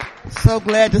So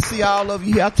glad to see all of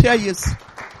you here. I tell you,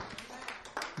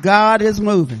 God is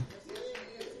moving.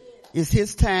 It's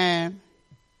His time.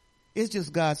 It's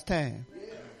just God's time.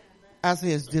 I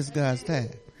say it's just God's time.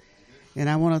 And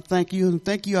I want to thank you and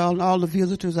thank you all the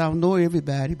visitors. I don't know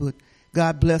everybody, but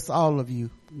God bless all of you,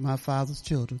 my Father's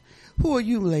children. Who are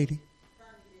you, lady?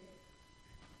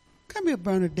 Come here,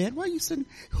 Bernadette. Why are you sitting?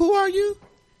 Who are you?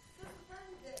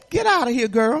 Get out of here,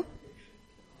 girl.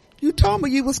 You told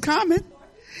me you was coming.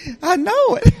 I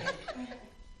know it.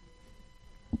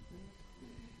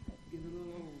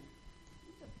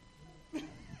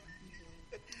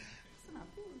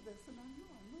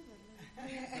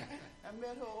 I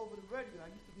met her over the radio. I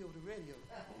used to be over the radio.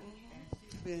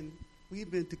 And we've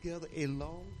been together a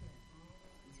long time.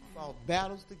 We fought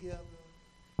battles together.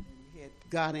 And we had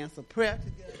God answer prayer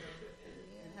together.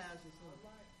 And how's your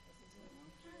son?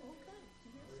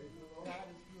 Okay. God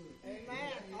is good.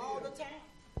 Amen. All the time.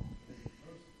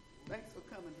 Thanks for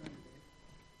coming, honey.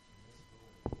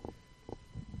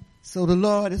 So the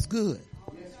Lord is good.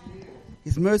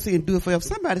 His mercy endure forever.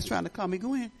 Somebody's trying to call me.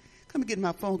 Go in. Come and get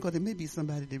my phone because there may be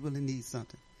somebody that really needs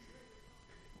something.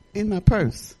 In my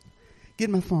purse. Get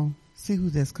my phone. See who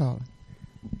that's calling.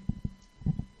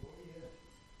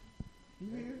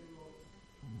 You hear?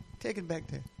 Take it back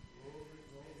there.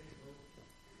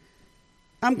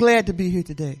 I'm glad to be here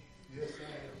today.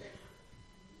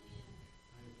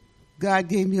 God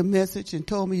gave me a message and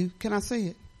told me, can I say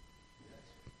it?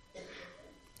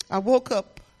 I woke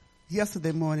up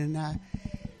yesterday morning and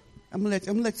I'm gonna let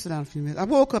you sit down a few minutes. I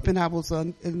woke up and I was,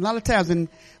 a lot of times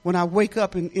when I wake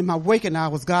up in my waking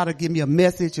hours, God will give me a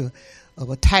message or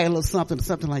a title or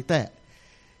something like that.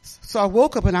 So I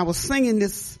woke up and I was singing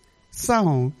this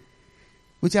song,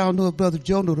 which I don't know if Brother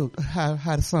Joe knows how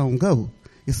the song go.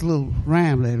 It's a little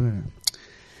rhyme later on.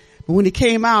 But when it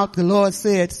came out, the Lord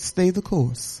said, stay the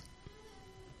course.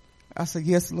 I said,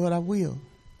 yes, Lord, I will.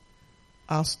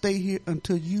 I'll stay here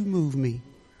until you move me.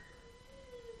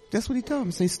 That's what he told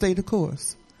me. Say, stay the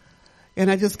course.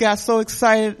 And I just got so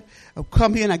excited. I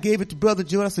come here and I gave it to Brother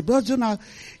Joe. I said, Brother Joe, now,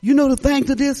 you know the thing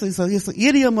to this? It's an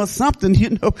idiom or something,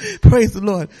 you know. Praise the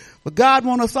Lord. But God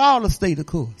wants us all to stay the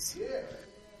course.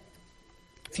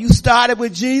 If you started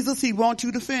with Jesus, He wants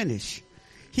you to finish.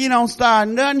 He don't start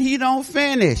nothing. He don't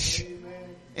finish.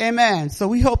 Amen. So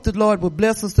we hope the Lord will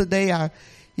bless us today.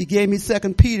 He gave me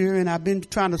 2 Peter and I've been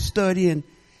trying to study and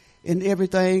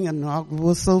everything and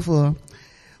was so far.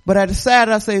 But I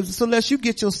decided, I said, Celeste, you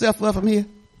get yourself up from here.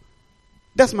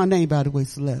 That's my name, by the way,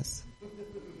 Celeste.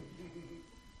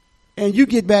 And you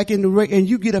get back in the and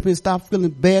you get up and stop feeling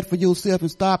bad for yourself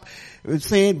and stop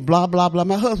saying blah, blah, blah.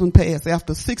 My husband passed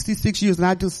after 66 years and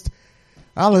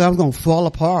I was going to fall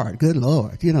apart. Good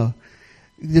Lord, you know.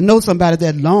 To know somebody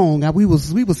that long, we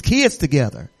was kids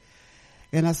together.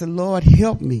 And I said, Lord,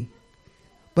 help me.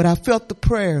 But I felt the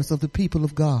prayers of the people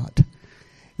of God.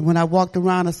 And when I walked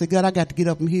around, I said, God, I got to get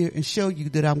up in here and show you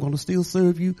that I'm going to still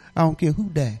serve you. I don't care who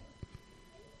die.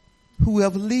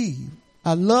 Whoever leave.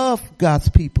 I love God's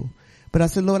people. But I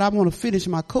said, Lord, I want to finish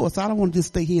my course. I don't want to just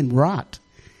stay here and rot.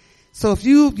 So if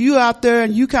you out there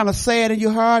and you kind of sad in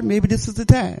your heart, maybe this is the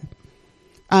time.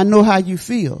 I know how you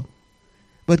feel.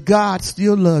 But God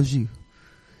still loves you.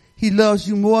 He loves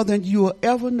you more than you will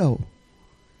ever know.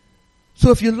 So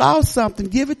if you lost something,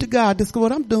 give it to God. That's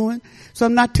what I'm doing. So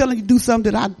I'm not telling you to do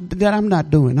something that I'm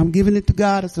not doing. I'm giving it to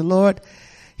God. I said, Lord,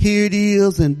 here it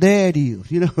is and there it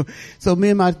is, you know. So me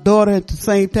and my daughter at the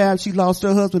same time, she lost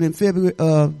her husband in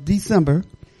December.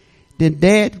 Then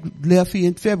Dad left here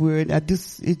in February. And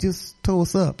it just tore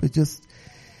us up.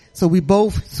 So we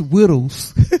both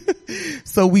widows.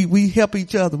 So we help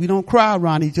each other. We don't cry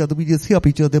around each other. We just help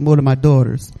each other more than my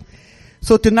daughters.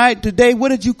 So today, what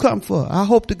did you come for? I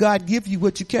hope to God give you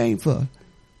what you came for.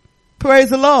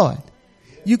 Praise the Lord.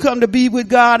 You come to be with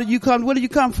God and where do you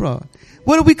come from?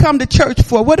 What do we come to church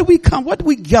for? What do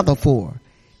we gather for?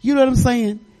 You know what I'm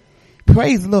saying?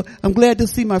 Praise the Lord. I'm glad to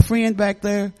see my friend back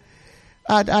there.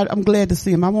 I'm glad to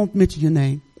see him. I won't mention your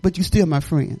name, but you're still my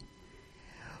friend.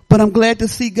 But I'm glad to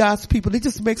see God's people. It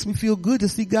just makes me feel good to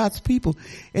see God's people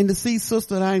and to see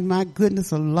sister. My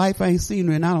goodness of life, I ain't seen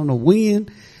her and I don't know when.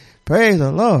 Praise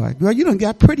the Lord. Girl, you done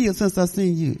got prettier since I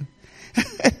seen you.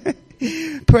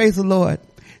 Praise the Lord.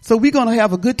 So we're going to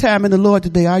have a good time in the Lord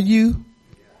today. Are you?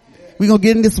 We're going to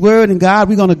get in this word and God,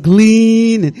 we're going to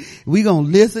glean and we're going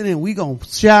to listen and we're going to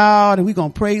shout and we're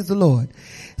going to praise the Lord.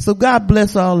 So God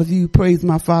bless all of you. Praise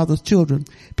my Father's children.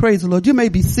 Praise the Lord. You may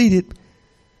be seated,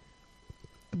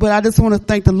 but I just want to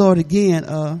thank the Lord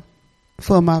again,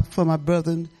 for my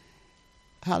brother.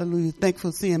 Hallelujah.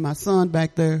 Thankful for seeing my son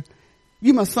back there.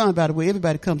 You my son, by the way.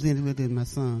 Everybody comes in with my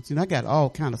sons. You know, I got all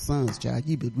kind of sons, child.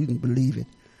 We didn't believe it.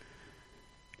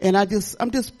 And I'm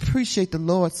just appreciate the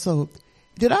Lord. So,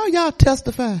 did all y'all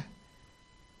testify?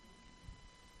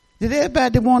 Did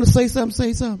everybody that want to say something,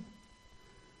 say something?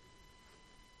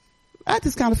 I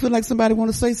just kind of feel like somebody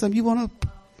want to say something. You want to?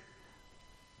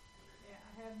 Yeah,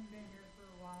 I haven't been here for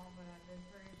a while, but I've been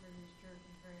praying for this church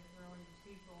and praying for all these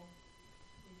people.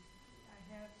 I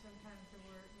have sometimes to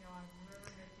where, I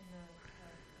remember making a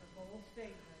bold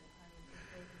statement. I was just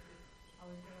stating that I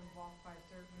was going to walk by a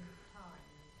certain time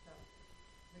and stuff.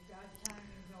 But God's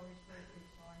timing is always perfect,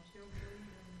 so I'm still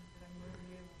believing that I'm going to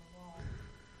be able to walk.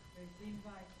 But it seems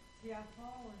like, I've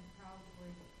fallen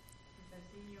probably since I've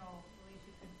seen y'all at least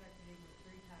consecutively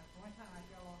 3 times. One time I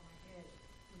fell on my head,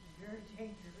 which is very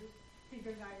dangerous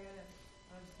because I had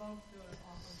a bump on a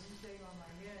Tuesday on my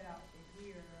head out to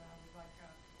here. I was like,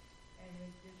 and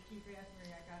it just keep asking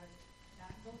me, I gotta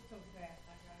not go so fast.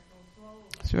 I gotta go slow.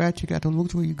 That's right. You got to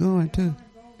look where you're going too. I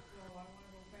don't want to go slow. I want to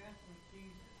go fast with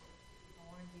Jesus. I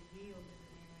want to be healed in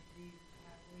the name of Jesus. And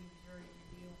I believe He's ready to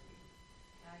heal me.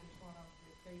 And I just want to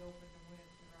stay open to when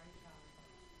it's the right time.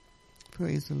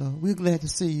 Praise the Lord. We're glad to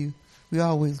see you. We're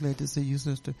always glad to see you,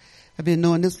 sister. I've been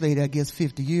knowing this lady, I guess,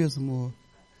 50 years or more.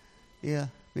 Yeah,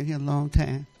 been here a long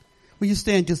time. Will you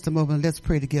stand just a moment? Let's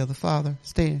pray together. Father,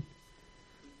 stand.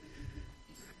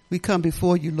 We come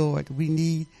before you, Lord.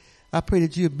 I pray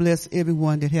that you bless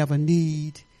everyone that have a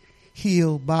need,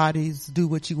 heal bodies, do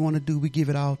what you want to do. We give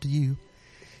it all to you.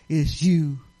 It's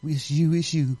you. It's you.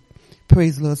 It's you.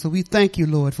 Praise the Lord. So we thank you,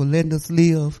 Lord, for letting us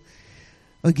live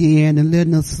again and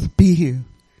letting us be here.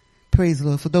 Praise the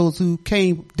Lord. For those who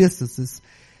came distances,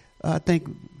 I think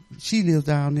she lives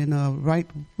down in right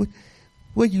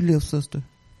where you live, sister.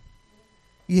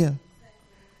 Yeah,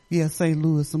 St.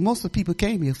 Louis. So most of the people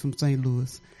came here from St.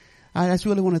 Louis. I just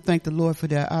really want to thank the Lord for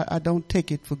that. I don't take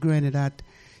it for granted.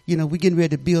 We getting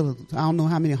ready to build. I don't know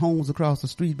how many homes across the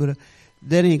street, but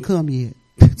that ain't come yet.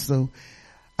 So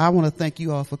I want to thank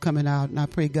you all for coming out, and I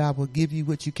pray God will give you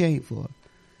what you came for.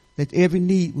 That every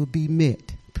need will be met.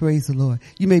 Praise the Lord.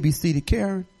 You may be seated.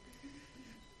 Karen,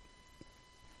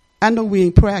 I know we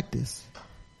ain't practiced.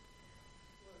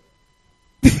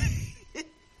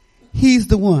 He's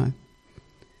the one.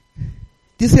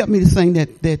 Just help me to sing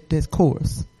that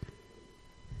chorus.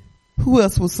 Who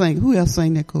else will sing? Who else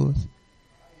sang that chorus?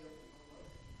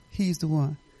 He's the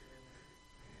one.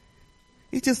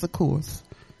 It's just a chorus.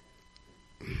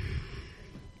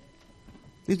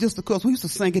 It's just a chorus. We used to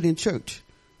sing it in church.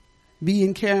 Me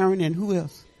and Karen and who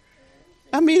else?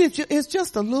 I mean, it's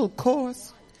just a little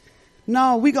chorus.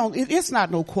 No, it's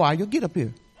not no choir. You'll get up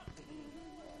here.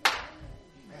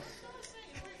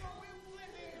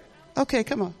 Okay,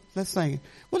 come on. Let's sing it.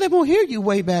 Well, they won't hear you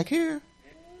way back here.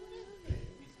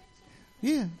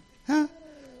 Yeah. Huh?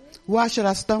 Why should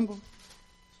I stumble?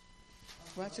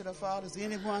 Why should I fall? Is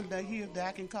anyone that here that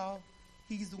I can call?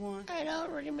 He's the one. I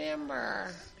don't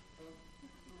remember.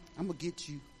 I'm going to get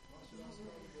you.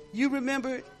 You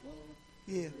remember it?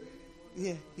 Yeah.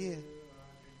 That's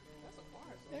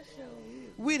so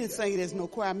weird. We didn't sing it as no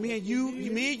choir. Me and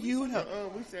you and her.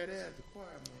 We said that as a choir.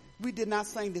 We did not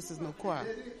sing this as no choir.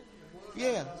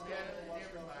 Yeah.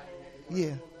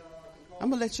 I'm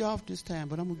going to let you off this time,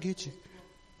 but I'm going to get you.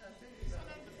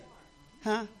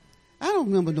 Huh? I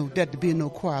don't remember that to be no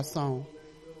choir song.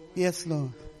 Yes,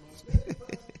 Lord.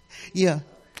 Yeah.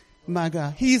 My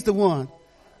God. He's the one.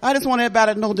 I just want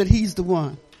everybody to know that He's the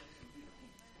one.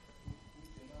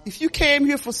 If you came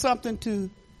here for something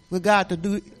for God to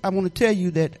do, I want to tell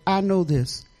you that I know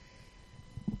this.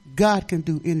 God can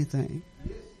do anything.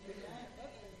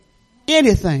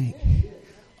 Anything.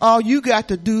 All you got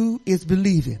to do is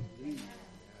believe Him.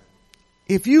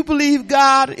 If you believe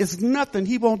God, it's nothing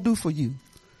He won't do for you.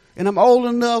 And I'm old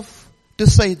enough to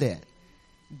say that.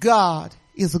 God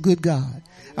is a good God.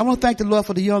 I want to thank the Lord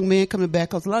for the young man coming back,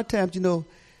 because a lot of times,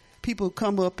 people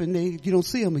come up and you don't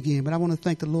see them again. But I want to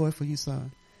thank the Lord for you,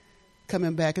 son,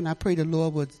 coming back. And I pray the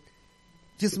Lord would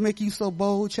just make you so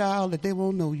bold, child, that they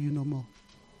won't know you no more.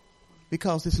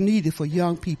 Because it's needed for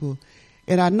young people.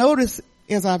 And I notice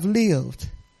as I've lived,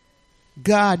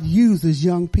 God uses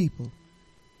young people.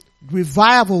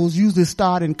 Revivals usually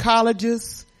start in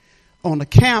colleges, on the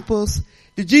campus.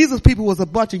 The Jesus people was a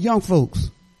bunch of young folks.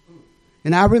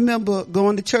 And I remember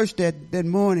going to church that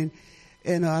morning,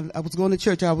 and I was going to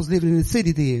church. I was living in the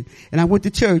city then. And I went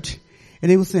to church, and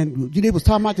they were saying, they was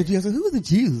talking about the Jesus. I said, who are the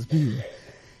Jesus people?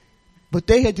 But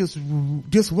they had just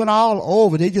went all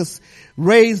over. They just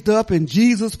raised up and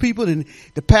Jesus people, and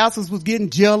the pastors was getting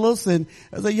jealous. And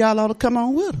I said, y'all ought to come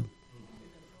on with them.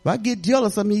 If I get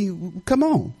jealous, come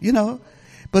on,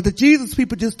 But the Jesus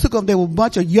people just took over. There were a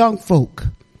bunch of young folk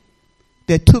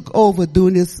that took over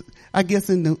doing this, I guess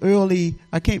in the early,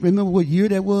 I can't remember what year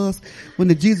that was, when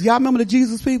y'all remember the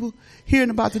Jesus people? Hearing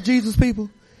about the Jesus people?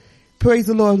 Praise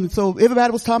the Lord. And so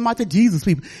everybody was talking about the Jesus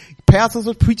people. Pastors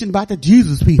were preaching about the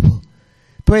Jesus people.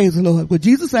 Praise the Lord. Well,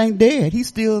 Jesus ain't dead. He's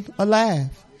still alive.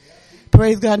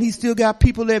 Praise God. And he still got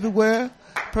people everywhere.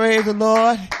 Praise the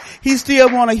Lord. He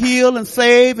still want to heal and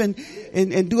save and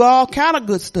do all kind of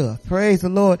good stuff. Praise the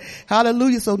Lord.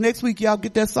 Hallelujah. So next week y'all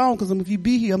get that song, because if you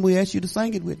be here, I'm going to ask you to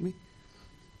sing it with me.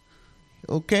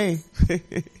 Okay.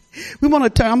 I'm going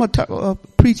to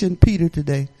preach in Peter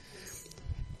today.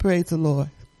 Praise the Lord.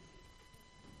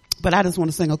 But I just want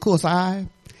to sing, of course, I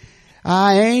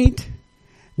ain't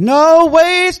no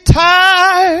ways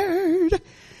tired.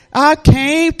 I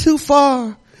came too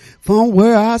far from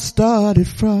where I started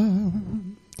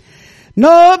from.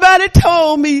 Nobody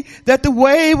told me that the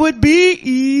way would be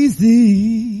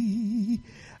easy.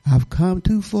 I've come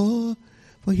too far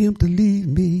for him to leave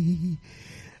me.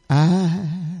 I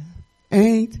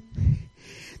ain't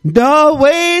no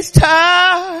ways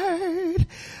tired.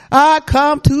 I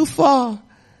come too far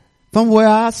from where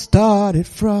I started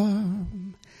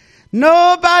from.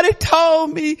 Nobody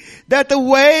told me that the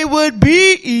way would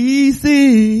be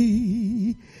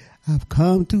easy. I've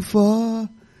come too far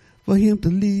for him to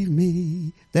leave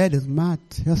me. That is my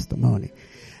testimony.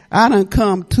 I done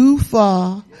come too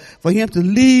far for him to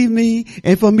leave me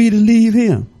and for me to leave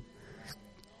him.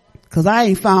 Cause I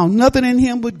ain't found nothing in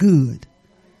him but good.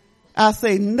 I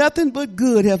say nothing but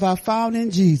good have I found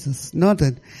in Jesus.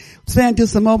 Nothing. Stand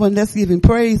just a moment. Let's give him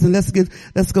praise and let's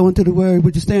go into the word.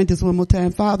 Would you stand just one more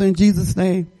time? Father, in Jesus'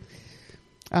 name,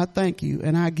 I thank you,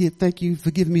 and thank you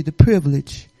for giving me the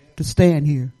privilege to stand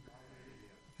here.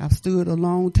 I've stood a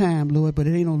long time, Lord, but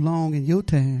it ain't no long in your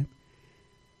time.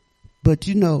 But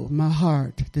you know my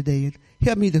heart today.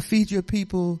 Help me to feed your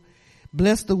people.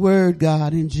 Bless the word,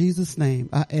 God, in Jesus' name.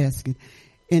 I ask it.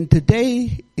 And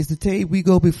today is the day we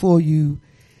go before you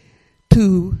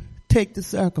to take the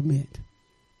sacrament.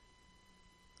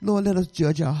 Lord, let us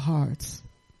judge our hearts.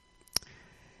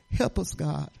 Help us,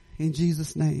 God, in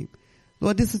Jesus' name.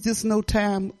 Lord, this is just no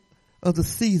time of the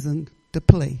season to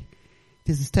play.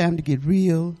 This is time to get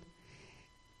real.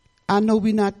 I know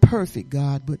we're not perfect,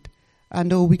 God, but I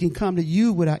know we can come to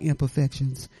you with our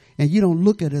imperfections. And you don't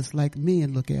look at us like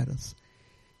men look at us.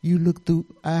 You look through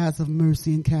eyes of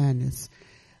mercy and kindness.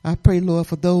 I pray, Lord,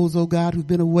 for those, oh God, who've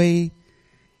been away,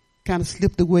 kind of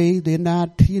slipped away. They're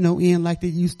not, in like they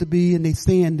used to be, and they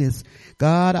saying this.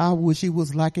 God, I wish it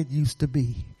was like it used to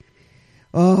be.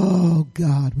 Oh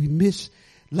God, we miss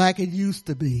like it used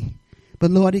to be.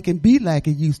 But Lord, it can be like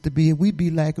it used to be, and we be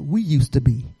like we used to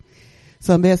be.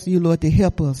 So I'm asking you, Lord, to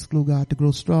help us, Lord God, to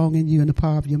grow strong in you in the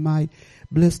power of your might.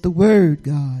 Bless the word,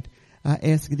 God. I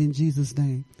ask it in Jesus'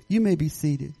 name. You may be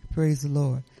seated. Praise the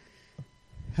Lord.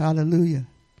 Hallelujah.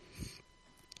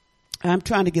 I'm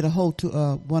trying to get a hold to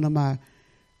one of my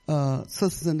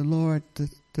sisters in the Lord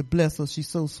to bless her. She's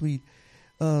so sweet.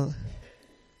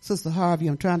 Sister Harvey,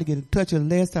 I'm trying to get in touch with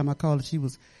her. Last time I called her, she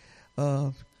was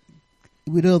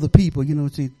with other people,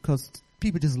 because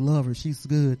people just love her. She's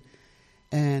good.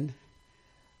 And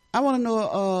I want to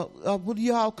know, will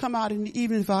you all come out in the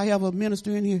evening if I have a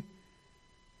minister in here?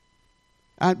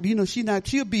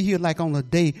 She'll be here like on a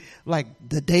day, like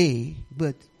the day,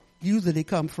 but usually they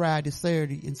come Friday,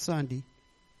 Saturday, and Sunday.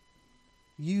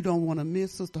 You don't want to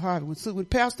miss Sister Harvey. When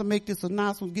Pastor make this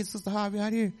announcement, get Sister Harvey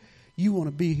out here, you want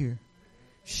to be here.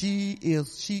 She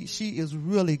is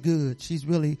really good. She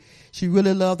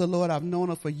really loved the Lord. I've known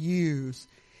her for years,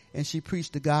 and she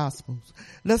preached the Gospels.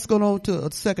 Let's go on to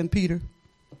 2 Peter.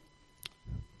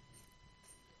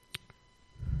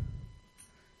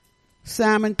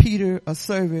 Simon Peter, a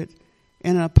servant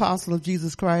and an apostle of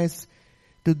Jesus Christ,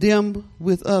 to them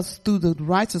with us through the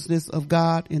righteousness of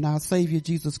God and our Savior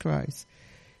Jesus Christ.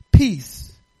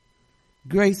 Peace,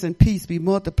 grace and peace be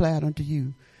multiplied unto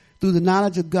you through the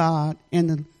knowledge of God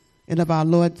and of our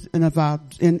Lord and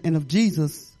of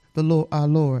Jesus, the Lord, our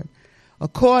Lord,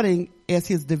 according as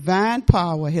his divine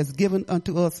power has given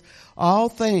unto us all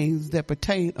things that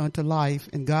pertain unto life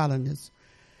and godliness,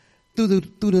 through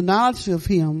the knowledge of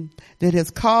him that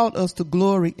has called us to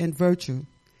glory and virtue,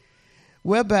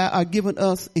 whereby are given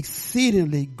us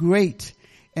exceedingly great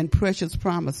and precious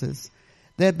promises,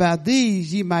 that by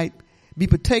these ye might be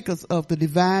partakers of the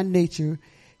divine nature,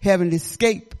 having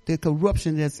escaped the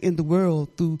corruption that's in the world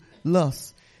through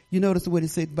lust. You notice what it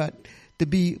said about to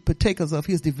be partakers of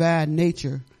his divine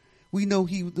nature. We know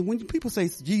when people say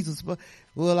Jesus,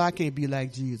 well, I can't be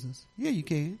like Jesus. Yeah, you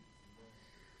can.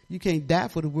 You can't die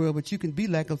for the world, but you can be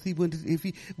like us. We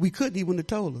couldn't, he wouldn't have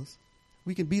told us.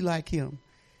 We can be like him.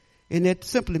 And that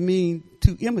simply means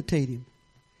to imitate him.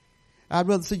 I'd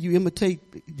rather see you imitate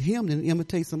him than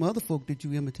imitate some other folk that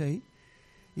you imitate.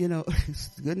 You know,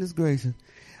 goodness gracious.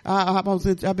 I've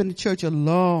been to church a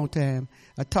long time.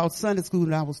 I taught Sunday school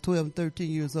when I was 12 and 13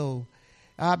 years old.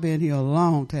 I've been here a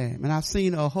long time, and I've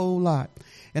seen a whole lot.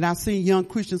 And I've seen young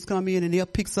Christians come in and they'll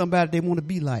pick somebody they want to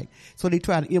be like. So they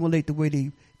try to emulate the way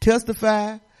they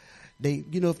testify. They,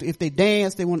 you know, if they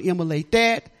dance, they want to emulate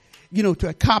that. You know,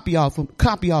 to copy off,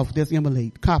 that's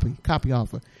emulate, copy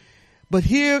off. But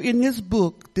here in this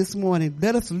book this morning,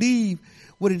 let us leave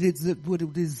what it is, what a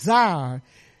desire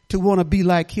to want to be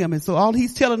like him. And so all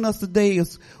he's telling us today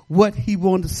is what he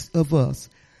wants of us.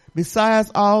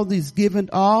 Besides all these, given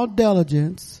all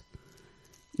diligence,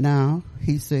 now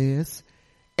he says,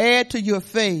 add to your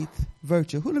faith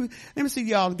virtue. Let me see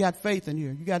y'all got faith in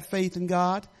here. You got faith in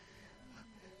God?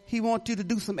 He wants you to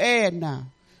do some add now.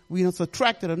 We done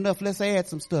subtracted enough. Let's add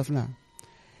some stuff now.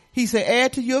 He said,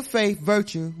 add to your faith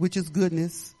virtue, which is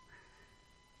goodness,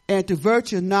 and to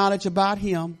virtue knowledge about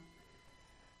him.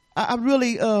 I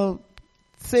really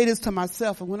say this to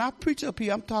myself, and when I preach up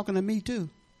here, I'm talking to me too.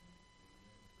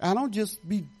 I don't just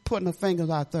be putting the fingers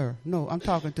out there. No, I'm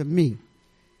talking to me.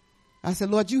 I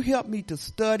said, Lord, you help me to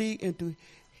study and to,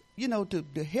 you know,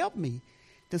 to help me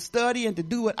to study and to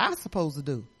do what I'm supposed to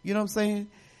do. You know what I'm saying?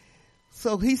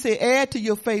 So he said, add to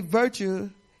your faith virtue,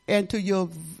 and to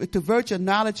virtue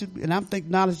knowledge, and I'm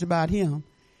thinking knowledge about him,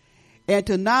 and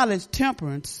to knowledge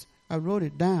temperance. I wrote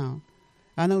it down.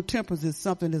 I know temperance is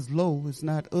something that's low, it's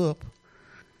not up.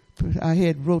 I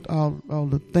had wrote all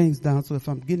the things down, so if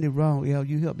I'm getting it wrong, El,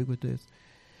 you help me with this.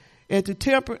 And to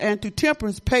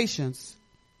temperance patience,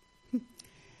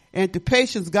 and to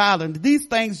patience godliness. These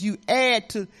things you add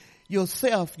to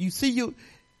yourself. You see, you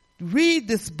read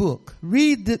this book,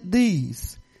 read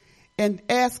these, and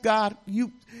ask God.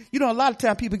 You know, a lot of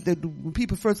times when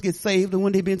people first get saved, and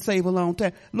when they've been saved a long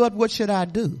time, Lord, what should I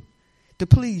do to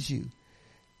please you?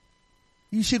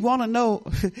 You should want to know,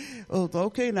 oh,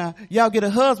 okay, now, y'all get a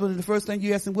husband, and the first thing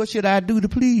you ask him, what should I do to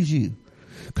please you?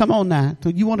 Come on now. So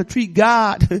you want to treat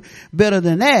God better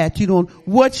than that. You don't,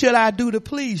 what should I do to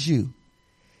please you?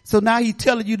 So now he's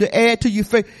telling you to add to your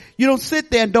faith. You don't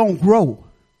sit there and don't grow.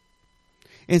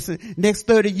 And so next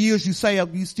 30 years you say,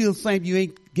 you still saying you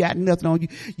ain't got nothing on you.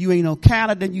 You ain't on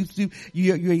Canada.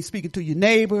 You ain't speaking to your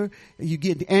neighbor. You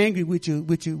get angry with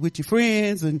your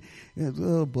friends. And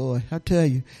oh boy, I tell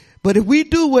you. But if we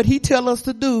do what he tell us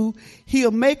to do, he'll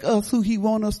make us who he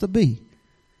want us to be.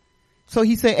 So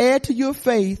he said, add to your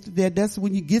faith, that's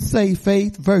when you get saved,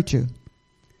 faith, virtue,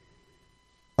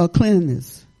 or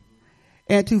cleanliness.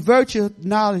 And to virtue,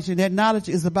 knowledge, and that knowledge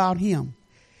is about him.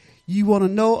 You want to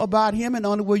know about him, and the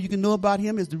only way you can know about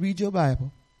him is to read your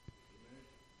Bible.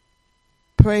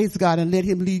 Praise God, and let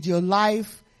him lead your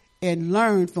life and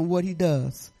learn from what he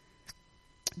does.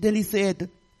 Then he said,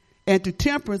 and to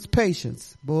temperance,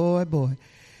 patience. Boy.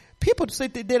 People say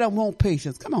that they don't want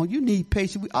patience. Come on, you need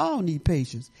patience. We all need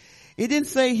patience. It didn't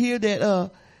say here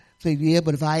that, say, yeah,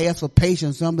 but if I ask for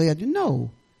patience, somebody else,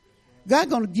 no. God's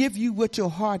going to give you what your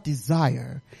heart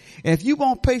desire. And if you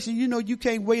want patience, you know you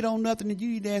can't wait on nothing, and you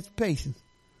need to ask for patience.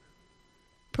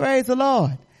 Praise the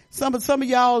Lord. Some of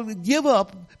y'all give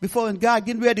up before God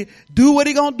getting ready to do what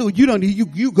he going to do. You don't need,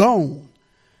 you gone.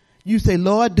 You say,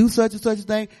 Lord, do such and such a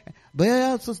thing.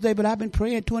 Well, Sister David, I've been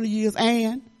praying 20 years,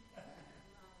 and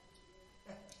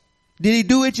did he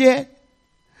do it yet?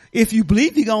 If you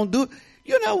believe he's going to do it,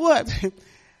 you know what?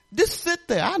 Just sit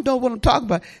there. I know what I'm talking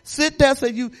about. Sit there. So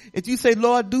if you say,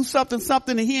 Lord, do something,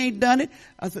 and he ain't done it.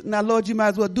 I said, now, Lord, you might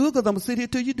as well do it, because I'm going to sit here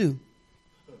till you do.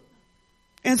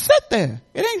 And sit there.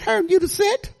 It ain't hurting you to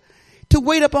sit, to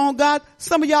wait upon God.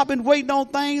 Some of y'all been waiting on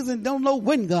things and don't know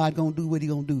when God going to do what he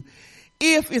going to do.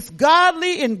 If it's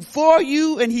godly and for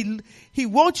you, and he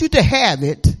wants you to have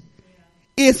it,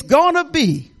 it's going to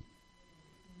be.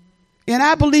 And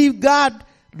I believe God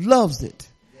loves it.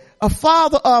 A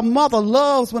father or a mother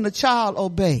loves when a child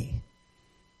obey.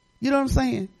 You know what I'm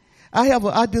saying? I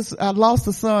lost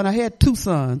a son. I had two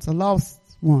sons. I lost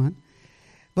one.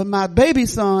 But my baby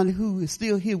son, who is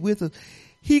still here with us,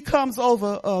 he comes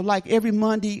over, like every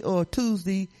Monday or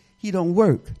Tuesday. He don't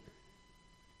work.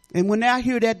 And when I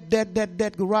hear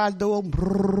that garage door,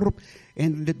 brrr,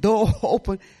 and the door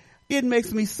open, it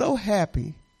makes me so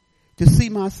happy to see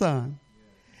my son.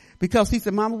 Because he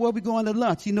said, Mama, where we going to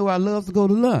lunch? You know I love to go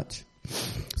to lunch.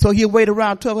 So he'll wait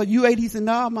around 12. You ate? He said,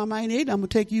 no, Mama, I ain't ate. I'm going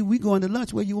to take you. We going to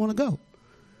lunch where you want to go.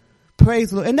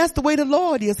 Praise the Lord. And that's the way the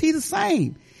Lord is. He's the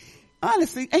same.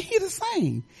 Honestly, and he's the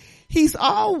same. He's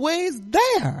always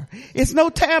there. It's no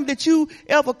time that you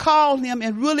ever call him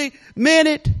and really meant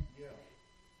it.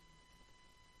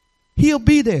 He'll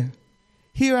be there.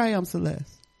 Here I am,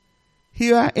 Celeste.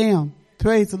 Here I am.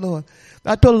 Praise the Lord.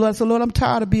 I told the Lord, I said, Lord, I'm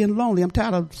tired of being lonely. I'm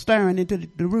tired of staring into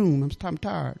the room. I'm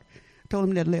tired. I told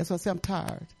him that last. So I said, I'm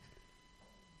tired.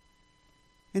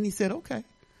 And he said, okay.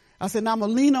 I said, now I'm going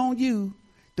to lean on you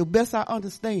the best I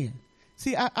understand.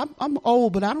 See, I'm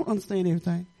old, but I don't understand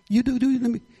everything. You do you?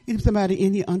 Let me, if somebody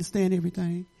in here understand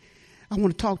everything, I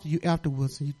want to talk to you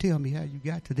afterwards and you tell me how you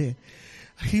got to that.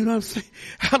 You know what I'm saying?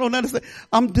 I don't understand.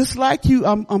 I'm just like you.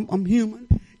 I'm human.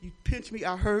 You pinch me,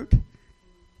 I hurt.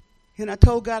 And I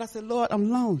told God, I said, Lord, I'm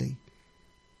lonely.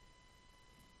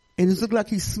 And it looked like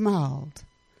he smiled.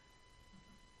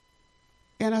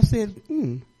 And I said,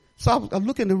 So I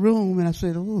look in the room and I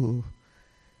said, ooh.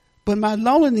 But my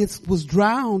loneliness was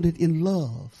drowned in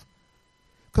love.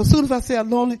 Because as soon as I said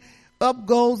I'm lonely, up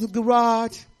goes the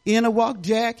garage, in a walk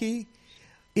Jackie,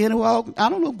 in a walk, I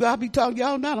don't know if God be talking to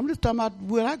y'all now. I'm just talking about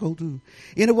where I go to.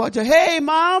 In a walk, hey,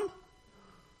 Mom.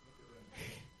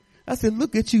 I said,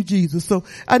 look at you, Jesus. So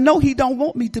I know he don't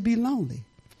want me to be lonely.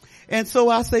 And so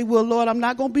I say, well, Lord, I'm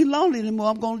not going to be lonely anymore.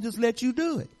 I'm going to just let you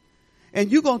do it.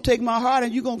 And you're going to take my heart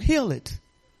and you're going to heal it.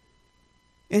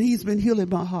 And he's been healing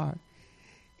my heart.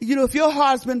 You know, if your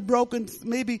heart's been broken,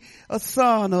 maybe a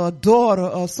son or a daughter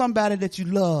or somebody that you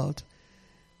loved,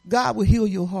 God will heal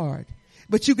your heart.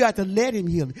 But you got to let him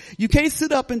heal it. You can't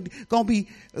sit up and gonna be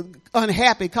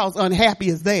unhappy because unhappy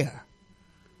is there.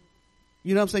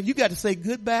 You know what I'm saying? You got to say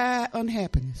goodbye,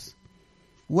 unhappiness.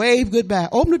 Wave goodbye.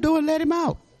 Open the door and let him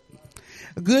out.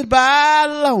 Goodbye,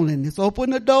 loneliness.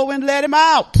 Open the door and let him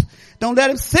out. Don't let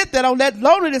him sit there. Don't let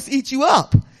loneliness eat you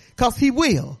up because he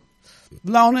will.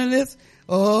 Loneliness.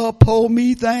 Oh, poor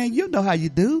me thing. You know how you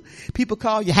do. People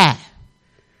call you hi.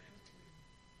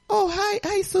 Oh, hi.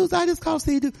 Hey, Susan, I just called to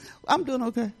see you do. I'm doing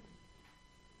okay.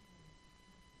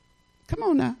 Come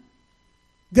on now.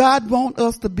 God wants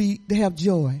us to have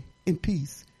joy and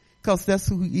peace because that's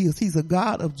who he is. He's a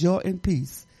God of joy and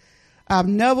peace. I've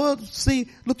never seen,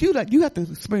 look, you have to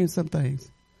experience some things.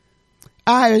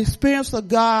 I experienced a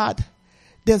God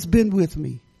that's been with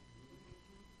me.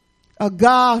 A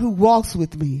God who walks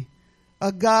with me.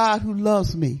 A God who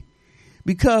loves me.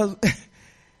 Because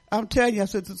I'm telling you, I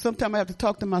said, sometimes I have to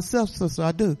talk to myself, so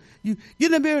I do. You get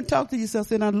in the mirror and talk to yourself,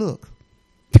 and I look.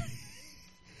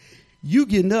 You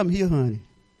getting up here, honey.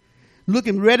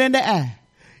 Looking right in the eye.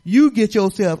 You get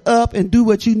yourself up and do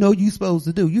what you know you're supposed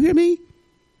to do. You hear me?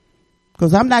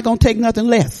 Because I'm not going to take nothing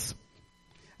less.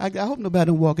 I hope nobody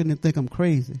don't walk in and think I'm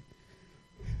crazy.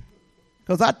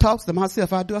 Because I talk to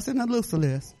myself. I said, now look,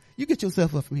 Celeste, you get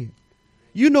yourself up from here.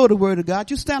 You know the word of God.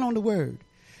 You stand on the word.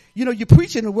 You know, you're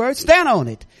preaching the word. Stand on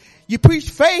it. You preach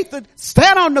faith.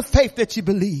 Stand on the faith that you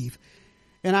believe.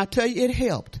 And I tell you, it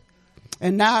helped.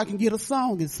 And now I can get a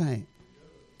song to sing.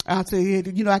 I say,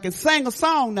 you know, I can sing a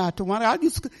song now to one. I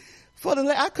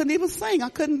couldn't even sing.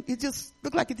 It just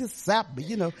looked like it just zapped me,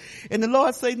 you know. And the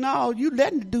Lord say, no, you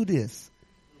letting me do this.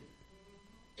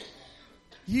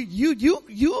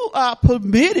 You are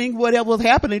permitting whatever's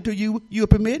happening to you, you're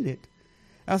permitting it.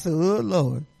 I said, oh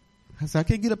Lord. I said, I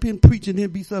can't get up here and preach and then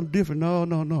be something different.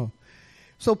 No.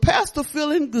 So Pastor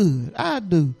feeling good. I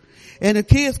do. And the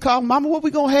kids call, Mama, what we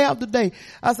gonna have today?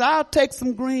 I said, I'll take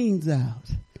some greens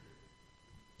out.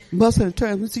 Mustard and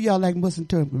turnip. We see y'all like mustard and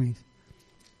turnip greens.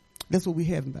 That's what we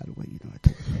having, by the way. You know,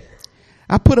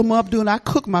 I put them up I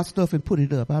cook my stuff and put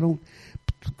it up. I don't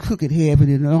cook it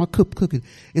heavy. I don't cook it.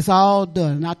 It's all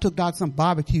done. And I took out some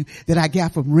barbecue that I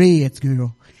got from Red's,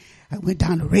 girl. I went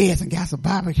down to Red's and got some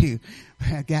barbecue.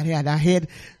 I had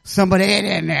some of that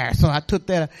in there. So I took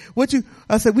that.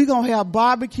 I said, we're going to have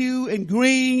barbecue and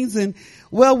greens and,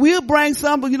 well, we'll bring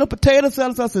some, potato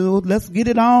salad. So I said, oh, let's get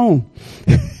it on.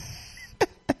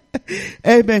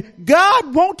 Amen.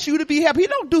 God wants you to be happy. He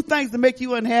don't do things to make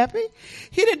you unhappy.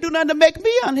 He didn't do nothing to make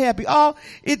me unhappy.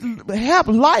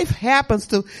 Life happens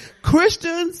to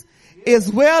Christians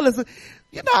as well as, I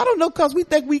don't know, because we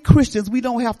think we Christians, we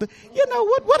don't have to,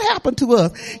 what happened to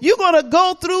us? You're going to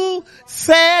go through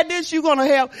sadness. You're going to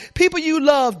have people you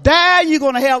love die. You're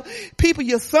going to have people,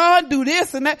 your son do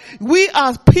this and that. We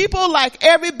are people like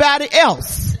everybody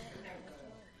else.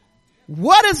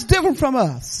 What is different from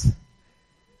us?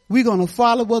 We're going to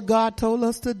follow what God told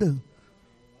us to do.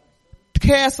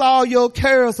 Cast all your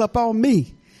cares upon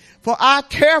me, for I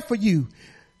care for you.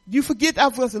 You forget, I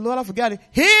said, Lord, I forgot it.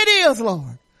 Here it is,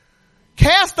 Lord.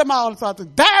 Cast them all.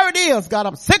 There it is, God.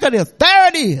 I'm sick of this. There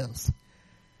it is.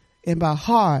 And my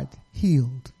heart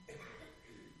healed.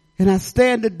 And I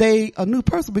stand today a new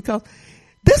person because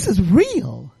this is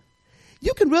real.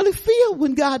 You can really feel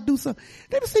when God do something.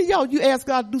 Let me see, y'all, you ask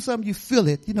God to do something, you feel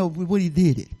it, when he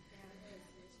did it.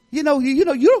 You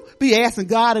don't be asking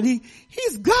God, and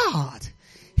he's God.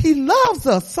 He loves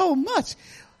us so much.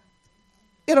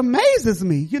 It amazes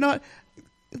me,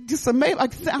 just amazing.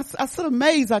 I sit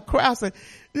amazed. I cry. I say,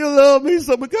 you love me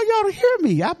so much. God, you ought to hear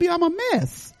me. I'm a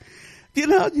mess. You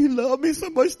love me so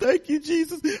much. Thank you,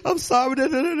 Jesus. I'm sorry.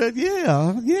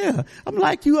 Yeah. I'm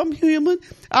like you. I'm human.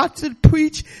 I should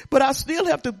preach, but I still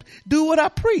have to do what I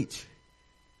preach.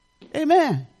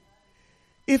 Amen.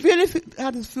 If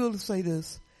I just feel to say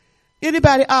this.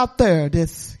 Anybody out there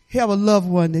that's have a loved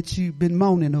one that you've been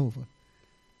moaning over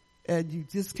and you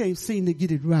just can't seem to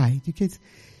get it right.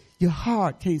 Your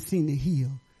heart can't seem to heal.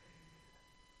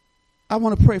 I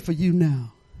want to pray for you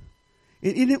now.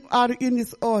 In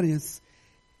this audience,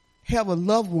 have a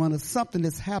loved one or something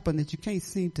that's happened that you can't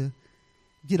seem to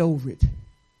get over it.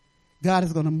 God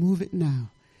is going to move it now.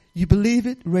 You believe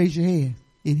it? Raise your hand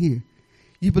in here.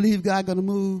 You believe God going to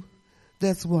move?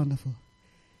 That's wonderful.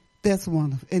 That's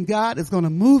wonderful. And God is going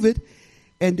to move it.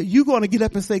 And you're going to get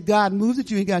up and say, God moves it.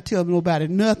 You ain't got to tell nobody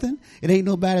nothing. It ain't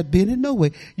nobody bending no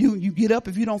way. You get up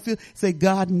if you don't feel, say,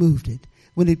 God moved it.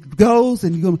 When it goes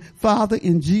and you're going, Father,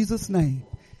 in Jesus' name.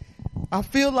 I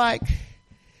feel like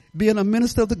being a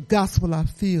minister of the gospel. I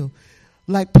feel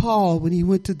like Paul when he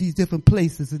went to these different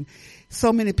places and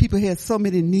so many people had so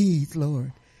many needs,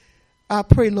 Lord. I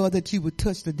pray, Lord, that you would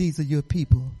touch the needs of your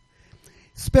people,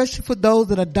 especially for those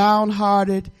that are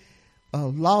downhearted,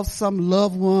 lost some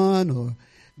loved one or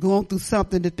going through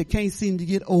something that they can't seem to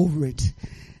get over it.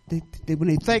 When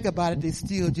they think about it, they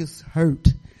still just hurt.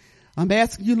 I'm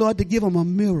asking you, Lord, to give them a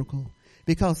miracle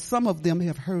because some of them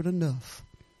have hurt enough.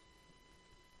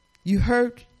 You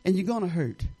hurt and you're going to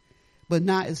hurt, but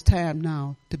now it's time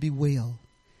now to be well.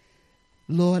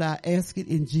 Lord, I ask it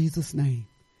in Jesus' name.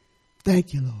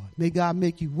 Thank you, Lord. May God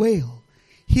make you well.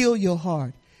 Heal your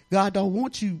heart. God don't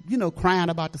want you, crying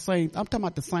about I'm talking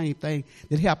about the same thing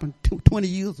that happened 20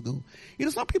 years ago.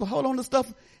 Some people hold on to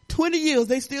stuff 20 years.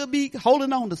 They still be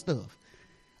holding on to stuff.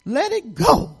 Let it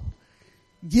go.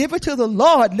 Give it to the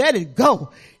Lord. Let it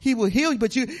go. He will heal you,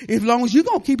 but as long as you're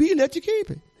going to keep it, he'll let you keep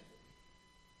it.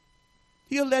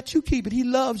 He'll let you keep it. He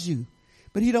loves you,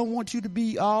 but he don't want you to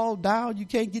be all down. You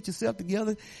can't get yourself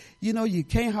together. You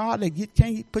can't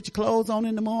can't put your clothes on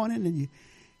in the morning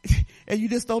and you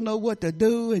just don't know what to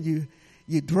do and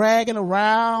you're dragging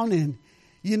around and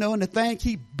the thing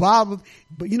keep bothering.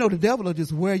 But the devil will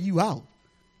just wear you out.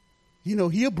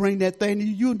 He'll bring that thing to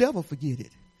you. You'll never forget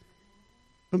it.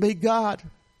 But may God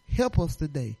help us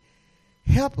today.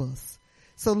 Help us.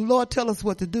 So Lord, tell us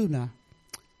what to do now.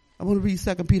 I want to read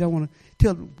 2 Peter. I want to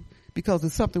tell because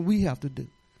it's something we have to do.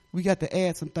 We got to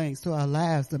add some things to our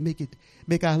lives to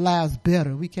make our lives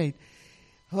better. We can't.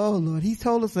 Oh Lord, he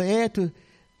told us to add to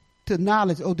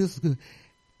knowledge. Oh, this is good.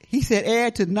 He said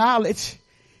add to knowledge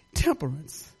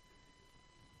temperance.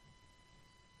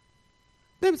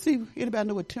 Let me see. Anybody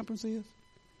know what temperance is?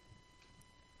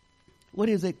 What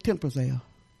is it, temperance, Al?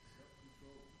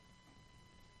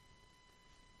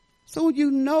 So when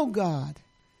you know God,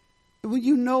 when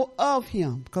you know of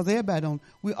him, because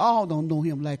we all don't know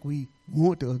him like we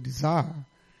want to or desire.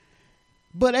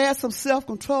 But add some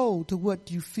self-control to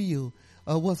what you feel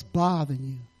or what's bothering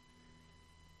you.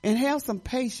 And have some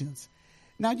patience.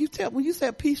 Now when you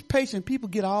say patient, people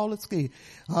get all scared.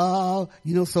 Oh,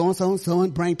 so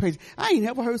and bring patience. I ain't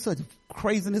never heard such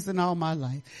craziness in all my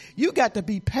life. You got to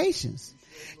be patient.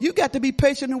 You got to be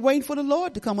patient and waiting for the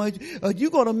Lord to come, or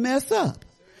you're going to mess up.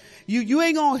 You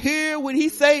ain't going to hear when he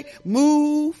say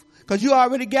move, because you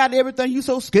already got everything. You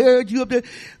so scared. You up there.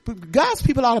 But God's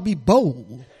people ought to be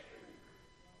bold.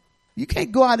 You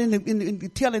can't go out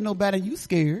and telling nobody you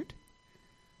scared.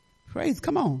 Praise,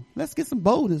 come on. Let's get some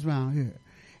boldness around here.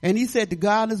 And he said to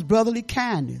godliness, brotherly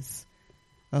kindness.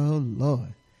 Oh,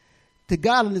 Lord. To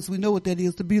godliness, we know what that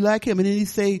is, to be like him. And then he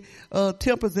say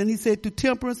temperance, and he said to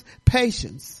temperance,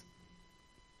 patience.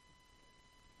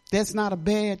 That's not a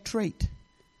bad trait.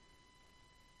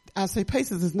 I say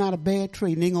patience is not a bad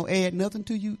trait. And they ain't going to add nothing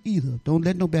to you either. Don't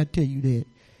let nobody tell you that.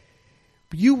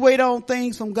 But you wait on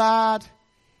things from God,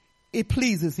 it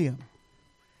pleases him.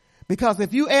 Because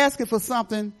if you asking for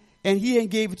something and he ain't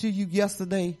gave it to you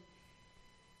yesterday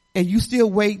and you still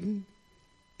waiting,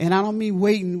 and I don't mean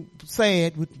waiting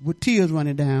sad with tears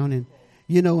running down and,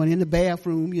 and in the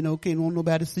bathroom, can't want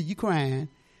nobody to see you crying.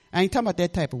 I ain't talking about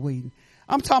that type of waiting.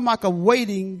 I'm talking about a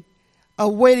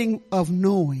waiting of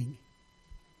knowing.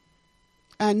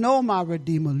 I know my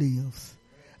Redeemer lives.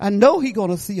 I know he going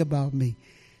to see about me.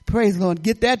 Praise the Lord.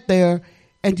 Get that there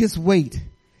and just wait.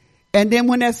 And then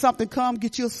when that something comes,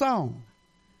 get you a song.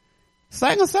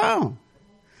 Sing a song.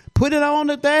 Put it on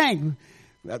the thing.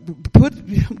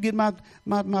 Get my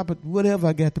whatever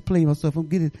I got to play myself. I'm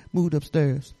getting moved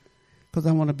upstairs because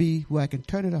I want to be where I can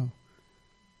turn it on.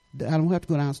 I don't have to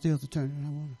go downstairs to turn it on. I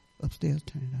want to upstairs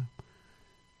turn it on.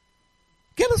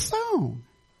 Get a song.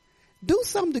 Do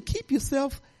something to keep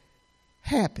yourself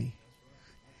happy.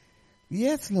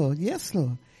 Yes, Lord. Yes,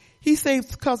 Lord. He says,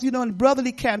 because, in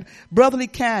brotherly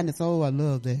kindness. Oh, I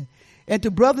love that. And to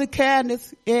brotherly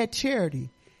kindness, add charity.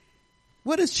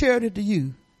 What is charity to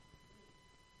you?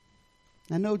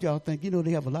 I know y'all think,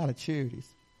 they have a lot of charities.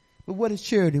 But what is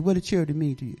charity? What does charity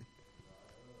mean to you?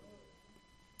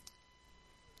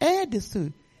 Add this to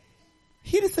it.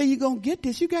 He didn't say you're going to get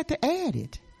this. You got to add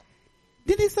it.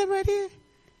 Didn't he say right here?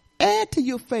 Add to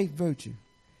your faith virtue.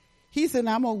 He said,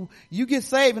 you get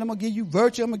saved and I'm going to give you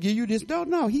virtue. I'm going to give you this.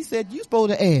 No. He said, you're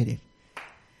supposed to add it.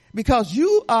 Because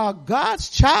you are God's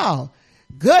child.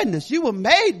 Goodness, you were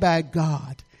made by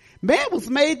God. Man was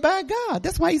made by God.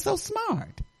 That's why he's so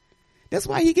smart. That's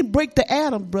why he can break the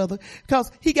atom, brother,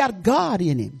 because he got God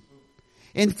in him.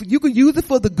 And you can use it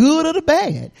for the good or the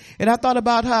bad. And I thought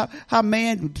about how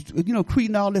man,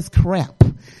 creating all this crap.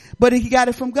 But he got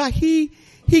it from God. He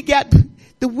got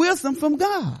the wisdom from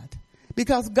God.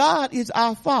 Because God is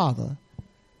our Father.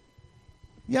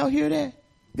 Y'all hear that?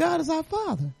 God is our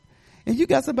Father. And you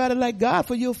got somebody like God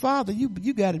for your Father,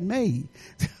 you got it made.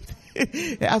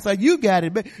 I was like, you got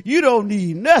it made. You don't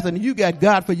need nothing. You got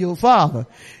God for your Father.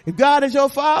 If God is your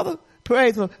Father,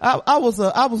 praise Him. I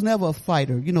was never a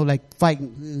fighter, like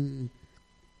fighting.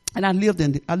 And I lived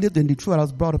in Detroit. I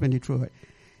was brought up in Detroit.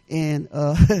 And,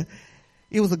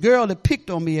 it was a girl that picked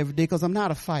on me every day because I'm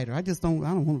not a fighter. I don't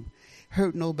want to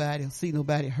hurt nobody or see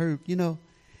nobody hurt,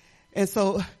 And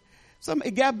so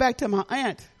it got back to my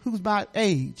aunt who's my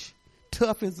age.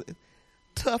 Tough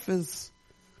as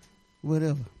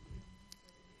whatever.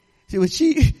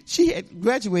 She had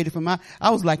graduated from I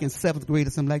was like in 7th grade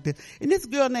or something like that. And this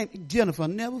girl named Jennifer, I'll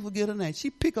never forget her name. She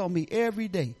pick on me every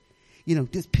day.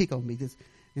 Just pick on me.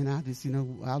 And I just,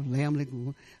 I'll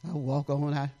lambly, I'll walk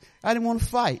on. I didn't want to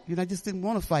fight. I just didn't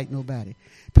want to fight nobody.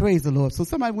 Praise the Lord. So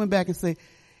somebody went back and said,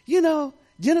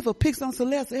 Jennifer picks on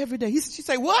Celeste every day. She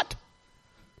say, what?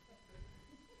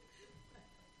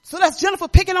 So that's Jennifer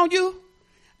picking on you?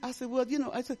 I said, well,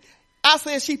 I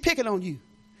said she picking on you.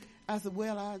 I said,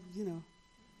 well,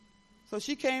 So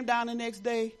she came down the next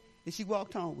day and she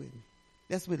walked home with me.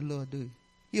 That's what the Lord do.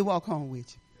 He'll walk home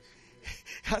with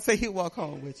you. I say he'll walk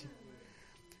home with you.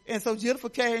 And so Jennifer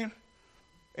came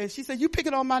and she said, you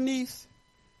picking on my niece?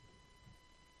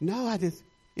 No,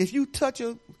 if you touch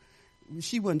her,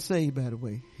 she wasn't saved, by the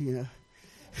way,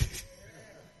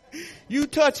 You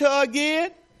touch her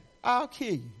again, I'll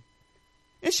kill you.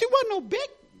 And she wasn't no big,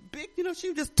 she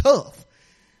was just tough.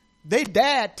 They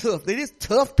died tough. They just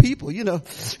tough people,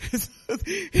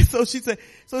 So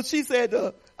she said,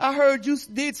 I heard you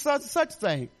did such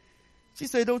thing. She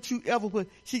said, don't you ever what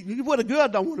a girl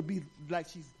don't want to be like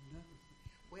she's,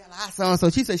 well, I saw her. So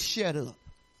she said, shut up.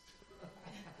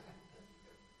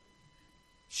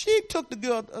 She took the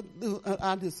girl,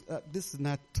 this is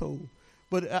not told,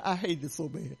 but I hate this so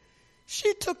bad.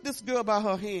 She took this girl by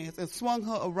her hands and swung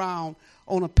her around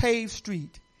on a paved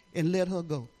street and let her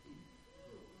go.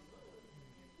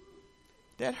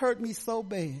 That hurt me so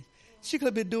bad. She could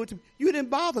have been doing it to me. You didn't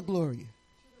bother Gloria.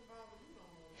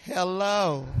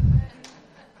 Hello.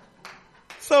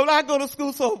 So I go to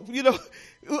school,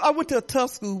 I went to a tough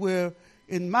school where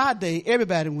in my day,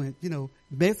 everybody went,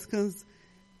 Mexicans.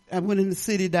 I went in the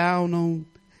city down on,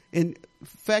 in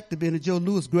fact, Joe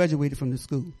Lewis graduated from the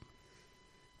school.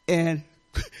 And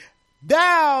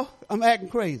now I'm acting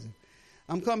crazy.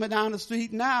 I'm coming down the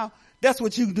street now. That's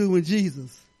what you do in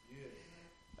Jesus.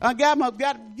 I got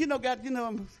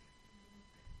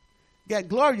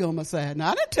Gloria on my side.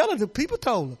 Now I didn't tell her, the people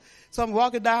told her. So I'm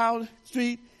walking down the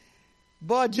street.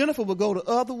 Boy, Jennifer would go the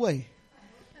other way.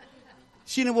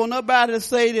 She didn't want nobody to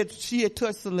say that she had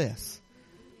touched Celeste.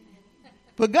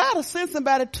 But God will send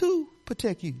somebody to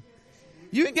protect you.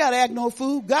 You ain't got to act no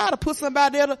fool. God will put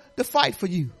somebody there to fight for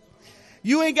you.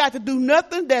 You ain't got to do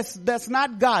nothing that's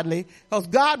not godly, because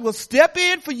God will step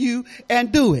in for you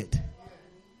and do it.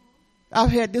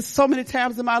 I've had this so many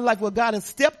times in my life where God has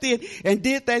stepped in and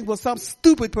did things where some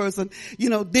stupid person,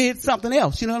 did something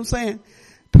else. You know what I'm saying?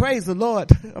 Praise the Lord.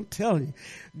 I'm telling you.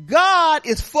 God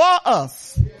is for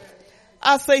us.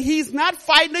 I say he's not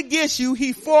fighting against you.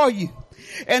 He's for you.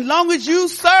 And long as you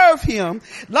serve him,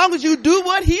 long as you do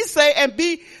what he say and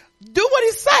do what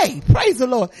he say. Praise the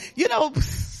Lord.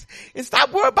 And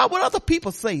stop worrying about what other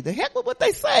people say. The heck with what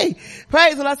they say.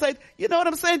 Praise the Lord. I say, you know what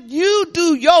I'm saying? You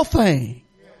do your thing.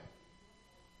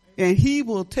 And he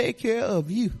will take care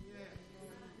of you.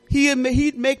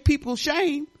 He'd make people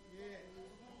shame.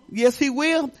 Yes, he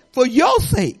will. For your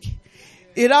sake.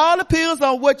 It all depends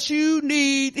on what you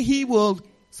need. He will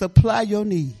supply your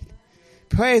need.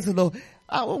 Praise the Lord.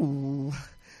 Oh,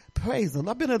 praise the Lord.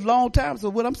 I've been a long time, so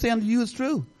what I'm saying to you is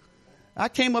true. I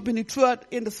came up in Detroit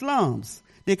in the slums.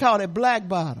 They call it Black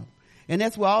Bottom. And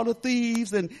that's where all the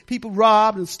thieves and people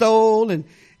robbed and stole. And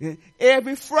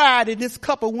every Friday, this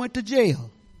couple went to jail.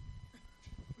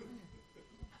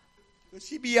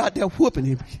 She be out there whooping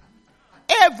him.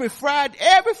 Every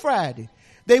Friday,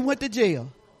 they went to jail.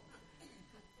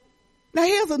 Now,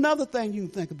 here's another thing you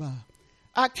can think about.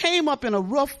 I came up in a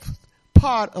rough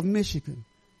part of Michigan.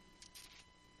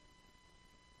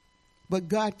 But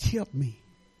God kept me.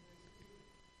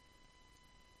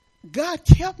 God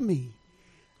kept me.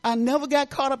 I never got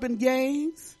caught up in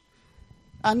gangs.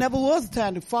 I never was the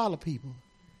time to follow people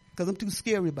because I'm too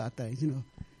scary about things, you know.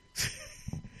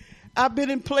 I've been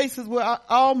in places where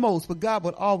but God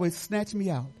would always snatch me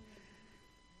out.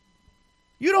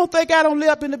 You don't think I don't lay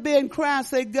up in the bed and cry and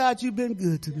say, God, you've been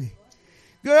good to me.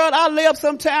 Girl, I lay up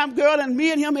sometime, girl, and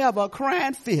me and him have a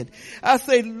crying fit. I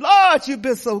say, Lord, you've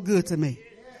been so good to me.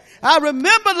 I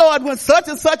remember, Lord, when such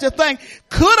and such a thing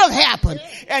could have happened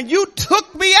and you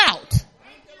took me out.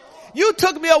 You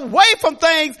took me away from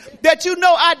things that you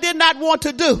know I did not want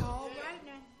to do.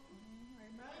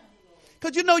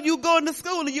 Because you know you go into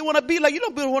school and you want to be like, you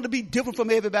don't want to be different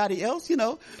from everybody else, you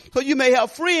know. So you may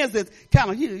have friends that kind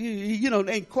of, you know,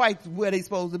 ain't quite where they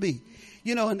supposed to be.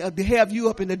 You know, and they have you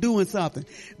up into doing something.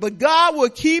 But God will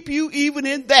keep you even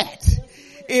in that.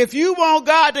 If you want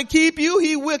God to keep you,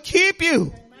 he will keep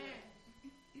you.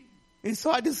 And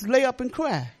so I just lay up and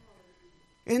cry.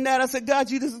 And that I said, God,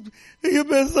 you've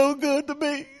been so good to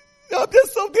me. I'm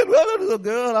just so good. Well, little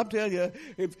girl, I'm telling you,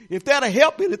 if that'll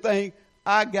help anything,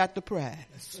 I got the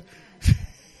prize.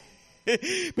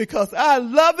 Because I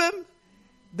love him.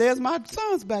 There's my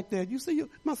sons back there. You see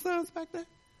my sons back there?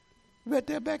 Right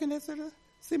there back in that center.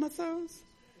 See my sons?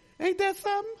 Ain't that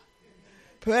something?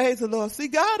 Praise the Lord. See,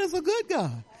 God is a good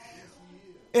God.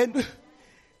 And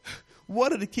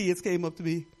one of the kids came up to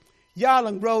me. Y'all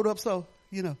done growed up so,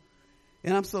 you know.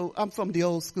 And I'm from the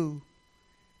old school.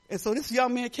 And so this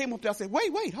young man came up there. I said,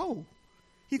 wait, hold.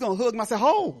 He gonna hug me. I said,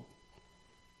 hold.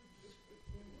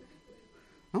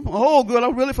 I'm an old girl.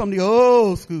 I'm really from the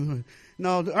old school.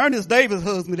 No, Ernest Davis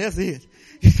hugs me. That's it.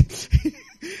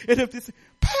 And if this,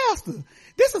 Pastor,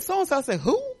 this is so-and-so. I said,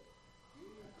 who?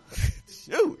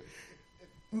 Shoot.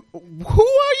 Who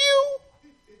are you?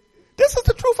 This is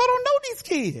the truth. I don't know these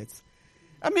kids.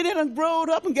 I mean, they done growed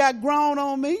up and got grown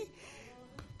on me.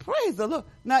 Praise the Lord.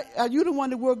 Now, are you the one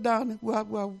that worked down there?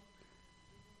 Well,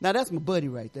 now that's my buddy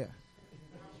right there.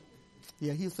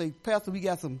 Yeah, he'll say, Pastor, we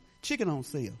got some chicken on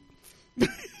sale.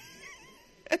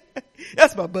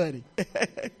 That's my buddy.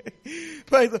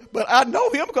 Praise the Lord. But I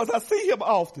know him because I see him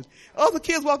often. Other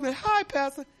kids walk in, hi,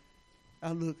 Pastor.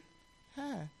 I look,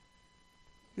 hi.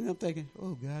 And I'm thinking,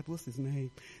 oh, God, what's his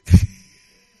name?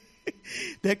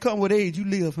 That come with age, you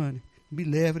live, honey. Be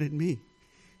laughing at me.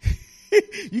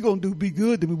 You're going to be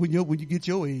good to me when you get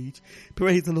your age.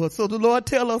 Praise the Lord. So the Lord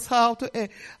tell us how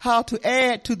to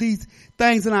add to these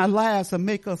things in our lives to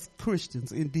make us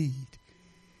Christians indeed.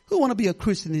 Who want to be a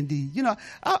Christian indeed? You know,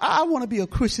 I want to be a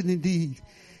Christian indeed.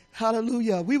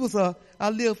 Hallelujah. I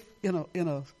live in a,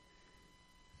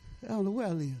 I don't know where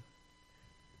I live.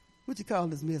 What you call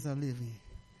this mess I live in?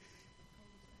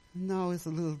 No, it's a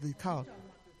little bit called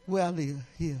where I live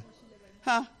here.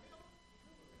 Huh?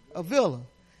 A villa.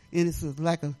 And it's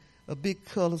like a big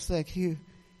cul-de-sac here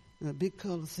and a big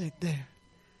cul-de-sac there.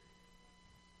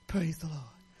 Praise the Lord.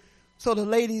 So the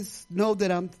ladies know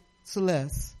that I'm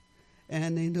Celeste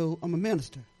and they know I'm a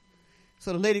minister.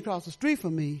 So the lady across the street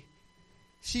from me,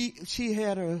 she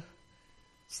had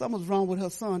something was wrong with her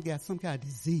son, got some kind of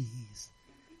disease.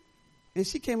 And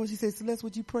she came and she said, Celeste,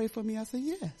 would you pray for me? I said,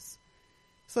 yes.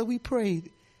 So we prayed.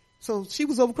 So she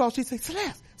was over across. She said,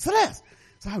 Celeste.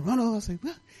 So I run over and say,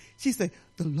 well, she said,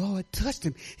 the Lord touched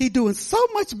him. He doing so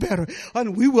much better.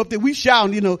 And we were up there, we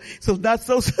shouting, you know. So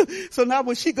now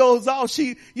when she goes off,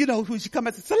 she, you know, when she come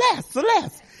back and say,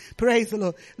 Celeste. Praise the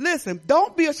Lord. Listen,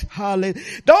 don't be ashamed.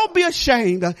 Don't be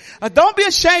ashamed. Don't be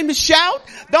ashamed to shout.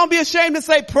 Don't be ashamed to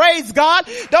say praise God.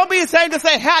 Don't be ashamed to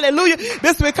say hallelujah.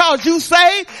 This is because you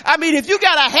say, I mean, if you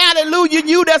got a hallelujah in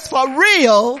you, that's for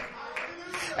real.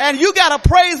 And you got to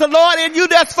praise the Lord in you,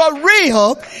 that's for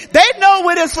real. They know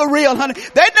when it's for real, honey.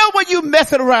 They know when you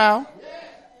messing around.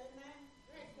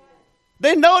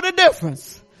 They know the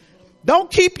difference.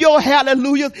 Don't keep your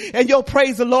hallelujah and your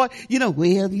praise the Lord. You know,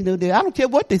 well, you know, I don't care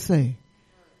what they say.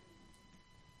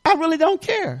 I really don't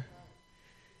care.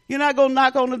 You're not going to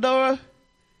knock on the door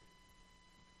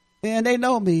And they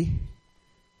know me.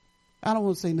 I don't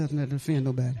want to say nothing that offend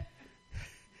nobody.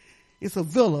 It's a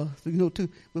villa,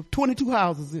 with 22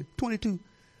 houses in 22.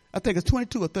 I think it's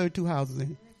 22 or 32 houses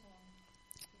in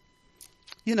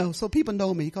it. So people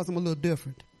know me because I'm a little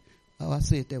different. Oh, I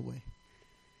say it that way.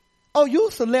 Oh,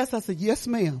 you Celeste? I said, yes,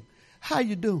 ma'am. How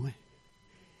you doing?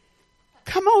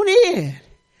 Come on in.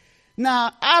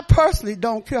 Now, I personally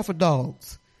don't care for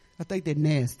dogs. I think they're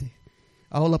nasty.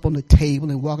 All up on the table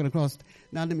and walking across.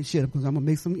 Now, let me shut up because I'm going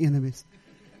to make some enemies.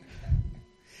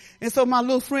 And so my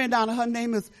little friend down there, her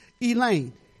name is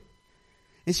Elaine.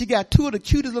 And she got two of the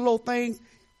cutest little things.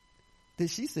 Did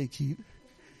she say cute?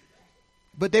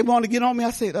 But they want to get on me.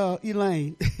 I said,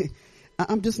 Elaine,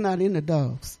 I'm just not into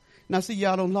dogs. Now, see,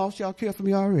 y'all done lost y'all care for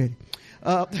me already.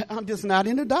 I'm just not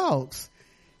into dogs.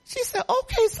 She said,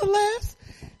 okay, Celeste.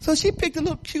 So she picked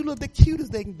the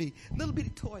cutest they can be. Little bitty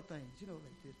toy things, like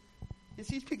this. And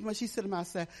she picked one. She said to my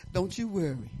side, don't you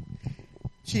worry.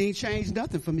 She ain't changed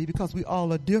nothing for me because we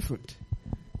all are different.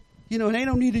 And they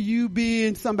don't need you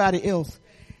being somebody else.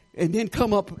 And then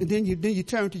come up and then you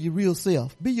turn to your real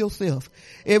self. Be yourself.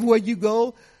 Everywhere you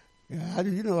go, I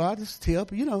just tell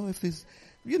people, if it's,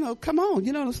 come on,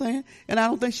 you know what I'm saying? And I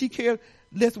don't think she cared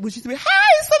less when she said,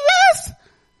 hi, Celeste.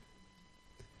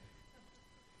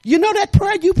 You know that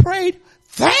prayer you prayed?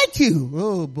 Thank you.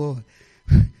 Oh boy.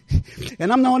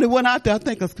 And I'm the only one out there. I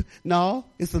think no,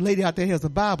 it's a lady out there who has a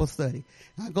Bible study.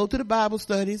 I go to the Bible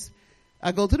studies,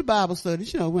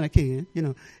 when I can,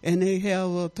 and they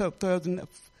have Thursday.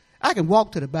 I can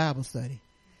walk to the Bible study.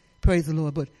 Praise the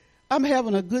Lord. But I'm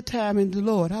having a good time in the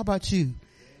Lord. How about you?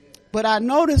 But I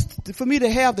noticed for me to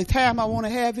have the time I want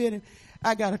to have in it,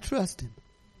 I got to trust him.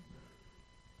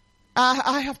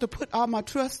 I have to put all my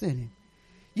trust in him.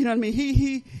 You know what I mean?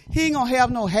 He ain't gonna have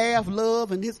no half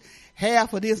love and this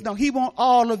half of this. No, he want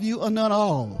all of you or none of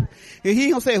all. And he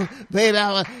ain't gonna say, baby,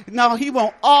 no, he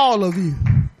want all of you.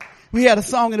 We had a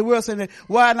song in the world saying,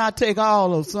 why not take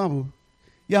all of some?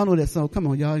 Y'all know that song. Come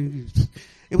on, y'all.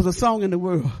 It was a song in the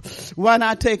world. Why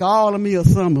not take all of me or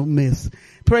some of miss?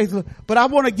 Praise the Lord. But I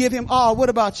want to give him all. What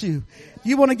about you?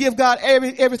 You want to give God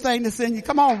everything that's in you?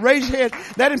 Come on, raise your head.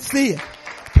 Let him see it.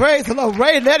 Praise the Lord.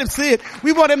 Let him see it.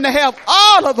 We want him to have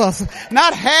all of us.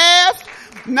 Not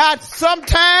half, not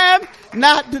sometime,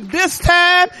 not this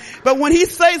time. But when he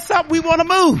says something, we want to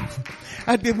move.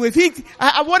 I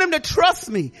want him to trust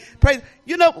me. Praise.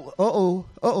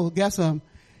 Got some.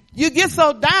 You get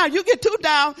so down, you get too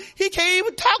down, he can't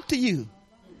even talk to you.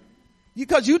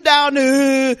 Because you down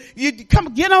there,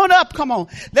 get on up, come on.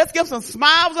 Let's give some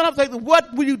smiles on up. Say,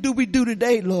 what will you do we do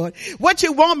today, Lord? What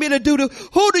you want me to do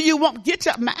who do you want? Get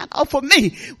your mind off of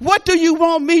me. What do you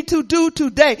want me to do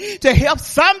today to help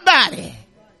somebody?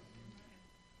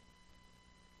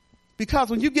 Because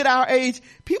when you get our age,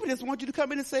 people just want you to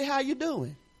come in and say, how you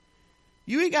doing?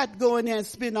 You ain't got to go in there and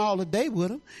spend all the day with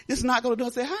them. It's not going to do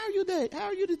it. Say, how are you today? How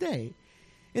are you today?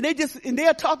 And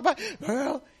they'll talk about,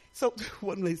 girl. So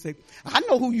one lady say, I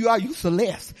know who you are. You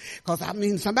Celeste. Cause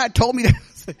somebody told me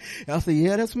that. I said,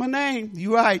 yeah, that's my name.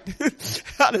 You right.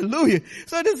 Hallelujah.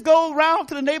 So I just go around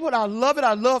to the neighborhood. I love it.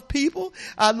 I love people.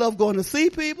 I love going to see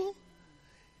people.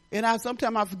 And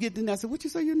sometimes I forget. Then I say, what you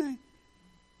say your name?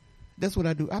 That's what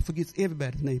I do. I forget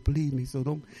everybody's name. Believe me.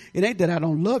 So it ain't that I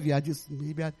don't love you.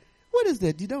 What is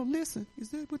that? You don't listen. Is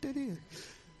that what that is?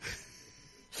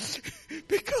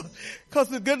 Because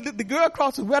the girl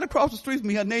right across the street from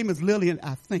me, her name is Lillian,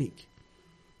 I think.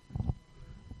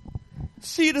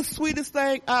 She the sweetest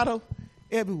thing out of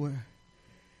everywhere.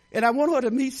 And I want her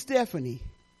to meet Stephanie.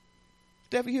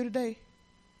 Stephanie here today?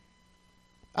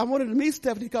 I want her to meet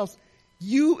Stephanie because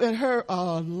you and her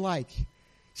are alike.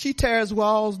 She tears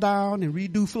walls down and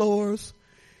redo floors.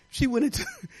 She went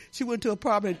into a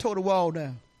apartment and tore the wall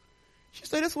down. She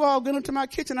said, this wall got into my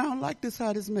kitchen. I don't like this,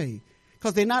 how this made.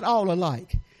 Because they're not all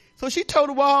alike. So she tore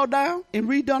the wall down and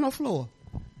redone her floor.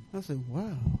 I said,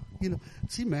 wow.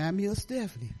 She married me a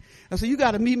Stephanie. I said, you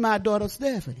got to meet my daughter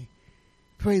Stephanie.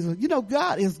 Praise the Lord.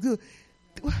 God is good.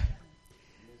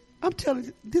 I'm telling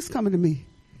you, this coming to me.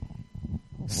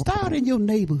 Start in your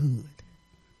neighborhood.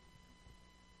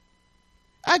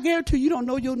 I guarantee you don't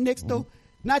know your next door.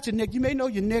 Not your next. You may know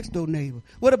your next door neighbor.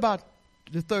 What about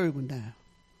the third one down?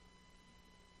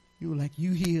 You were like,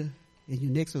 you here and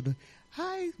your next door.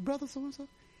 Hi, brother so-and-so.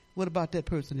 What about that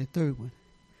person, that third one?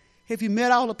 Have you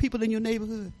met all the people in your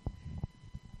neighborhood?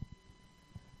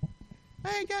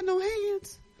 I ain't got no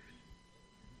hands.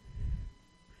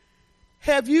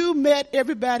 Have you met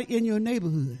everybody in your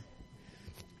neighborhood?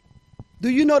 Do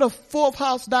you know the fourth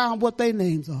house down what their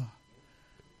names are?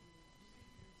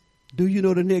 Do you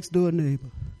know the next door neighbor?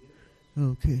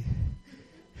 Okay.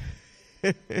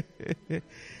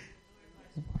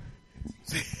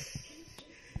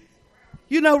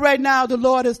 You know, right now the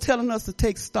Lord is telling us to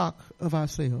take stock of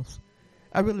ourselves.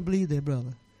 I really believe that,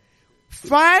 brother.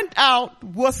 Find out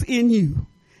what's in you.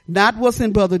 Not what's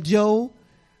in Brother Joe,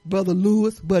 Brother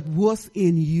Lewis, but what's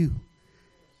in you.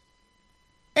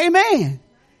 Amen.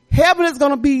 Heaven is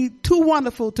going to be too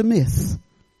wonderful to miss.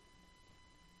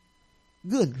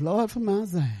 Good Lord from Mount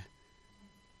Zion.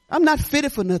 I'm not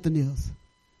fitted for nothing else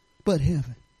but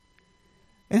heaven.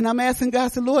 And I'm asking God, I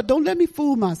said, Lord, don't let me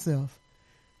fool myself.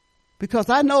 Because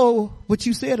I know what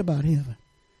you said about heaven.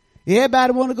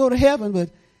 Everybody want to go to heaven, but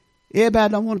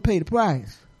everybody don't want to pay the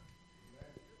price.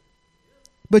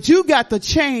 But you got to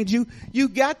change. You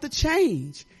got to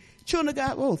change. Children of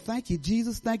God, oh, thank you,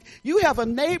 Jesus. Thank you. You have a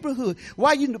neighborhood.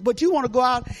 But you want to go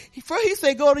out. First, he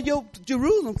said, go to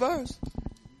Jerusalem first.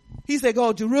 He said,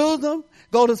 go to Jerusalem,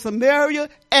 go to Samaria,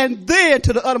 and then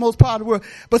to the uttermost part of the world.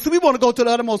 But see, we want to go to the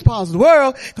uttermost parts of the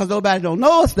world because nobody don't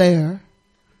know us there.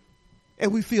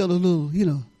 And we feel a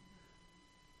little,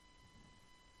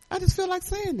 I just feel like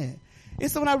saying that.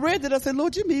 And so when I read that, I said,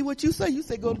 Lord, you mean what you say? You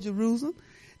say go to Jerusalem,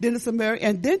 then to Samaria,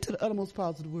 and then to the uttermost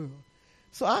parts of the world.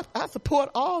 So I support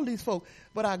all these folks,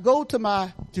 but I go to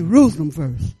my Jerusalem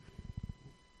first.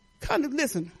 Kind of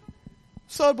listen.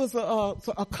 So it was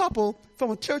a couple from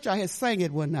a church I had sang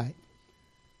it one night.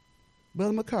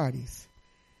 Brother McCarty's.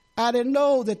 I didn't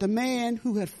know that the man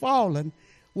who had fallen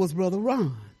was Brother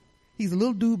Ron. He's a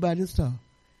little dude by this tall.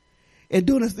 And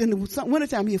during this, in the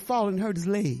wintertime, he had fallen and hurt his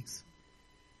legs.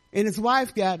 And his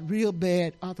wife got real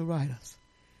bad arthritis.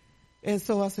 And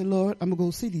so I said, Lord, I'm going to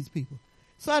go see these people.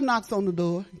 So I knocked on the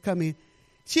door and come in.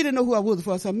 She didn't know who I was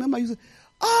before. So I remember you said,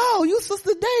 oh, you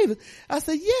Sister Davis. I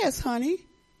said, yes, honey.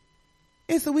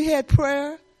 And so we had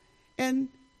prayer. And,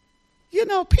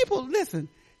 people, listen,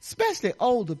 especially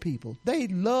older people, they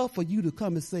love for you to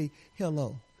come and say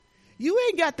hello. You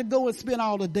ain't got to go and spend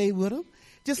all the day with them.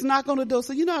 Just knock on the door.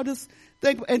 So, just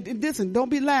think, and listen, don't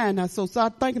be lying now. So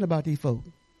start thinking about these folks.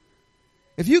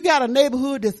 If you got a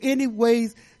neighborhood that's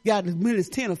anyways got as many as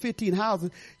 10 or 15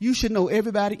 houses, you should know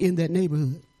everybody in that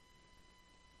neighborhood.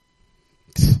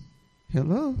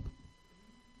 Hello.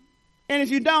 And if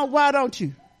you don't, why don't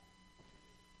you?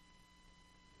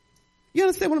 You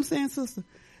understand what I'm saying, sister?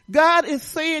 God is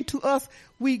saying to us,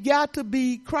 we got to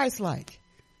be Christ-like.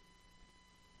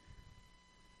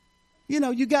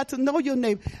 You got to know your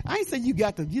neighbor. I ain't saying you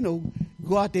got to,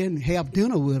 go out there and have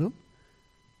dinner with them.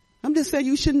 I'm just saying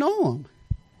you should know them.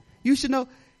 You should know,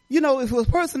 if a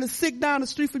person is sick down the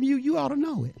street from you, you ought to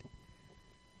know it.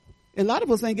 And a lot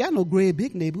of us ain't got no great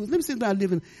big neighborhoods. Let me see if I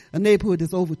live in a neighborhood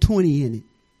that's over 20 in it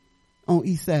on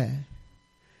east side.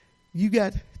 You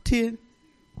got 10?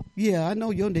 Yeah, I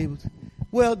know your neighbors.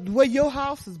 Well, where your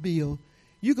house is built,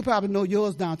 you could probably know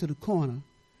yours down to the corner.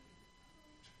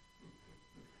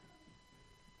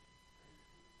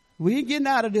 We ain't getting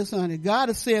out of this, honey. God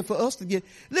is saying for us to get,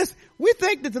 listen, we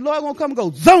think that the Lord gonna come and go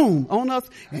zoom on us,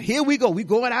 and here we go. We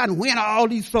going out and win all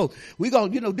these folks. We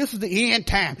gonna, this is the end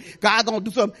time. God gonna do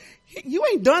something. You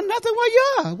ain't done nothing where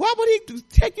you are. Why would he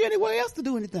take you anywhere else to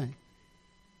do anything?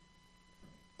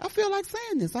 I feel like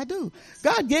saying this. I do.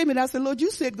 God gave me that. I said, Lord,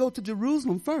 you said go to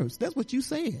Jerusalem first. That's what you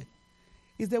said.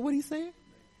 Is that what he said?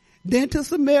 Then to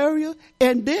Samaria,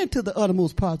 and then to the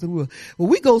uttermost parts of the world. Well,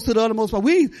 we go to the uttermost part.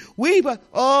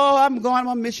 I'm going, I'm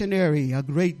a missionary, a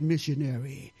great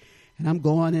missionary. And I'm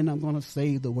going to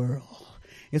save the world.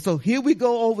 And so here we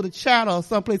go over the channel or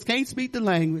someplace, can't speak the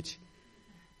language.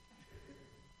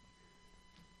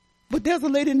 But there's a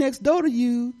lady next door to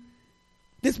you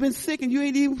that's been sick and you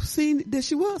ain't even seen that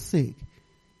she was sick.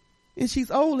 And she's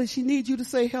old and she needs you to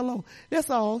say hello. That's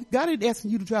all. God ain't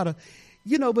asking you to try to,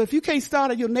 but if you can't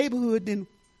start in your neighborhood, then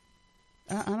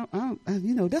I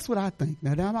don't, that's what I think.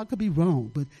 Now, I could be wrong,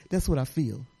 but that's what I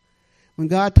feel. When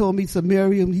God told me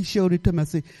Samaria, and he showed it to me, I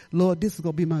said, Lord, this is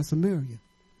going to be my Samaria.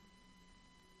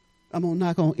 I'm going to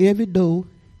knock on every door,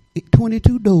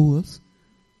 22 doors,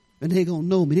 and they going to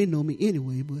know me. They know me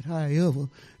anyway, but however,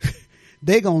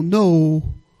 they going to know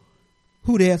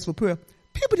who to ask for prayer.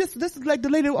 People this is like the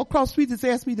lady across the street just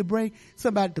asked me to bring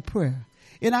somebody to prayer.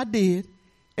 And I did.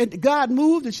 And God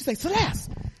moved and she said,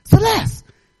 Celeste.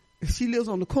 She lives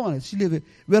on the corner. She lives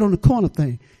right on the corner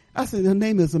thing. I said, her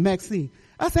name is Maxine.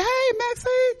 I said, hey,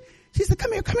 Maxine. She said,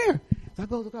 come here. So I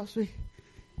go across the street.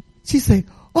 She said,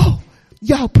 oh,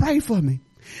 y'all pray for me.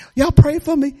 Y'all pray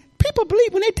for me. People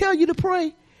believe when they tell you to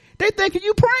pray, they think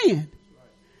you praying.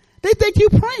 They think you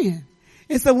praying.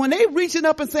 And so when they reaching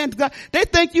up and saying to God, they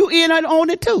think you in on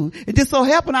it too. It just so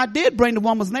happened I did bring the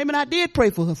woman's name and I did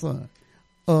pray for her son.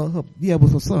 It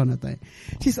was her son, I think.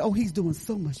 She said, oh, he's doing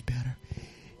so much better.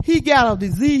 He got a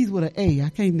disease with an A. I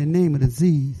can't even name of the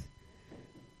disease.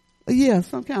 Yeah,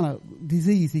 some kind of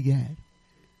disease he got.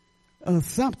 Or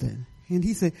something. And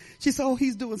she said, oh,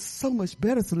 he's doing so much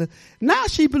better. Celeste. Now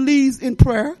she believes in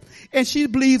prayer and she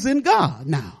believes in God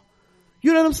now.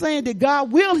 You know what I'm saying? That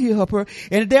God will hear her prayer.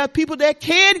 And there are people that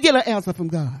can get an answer from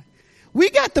God. We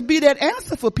got to be that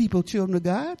answer for people, children of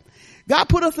God. God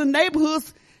put us in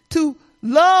neighborhoods to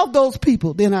love those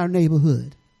people in our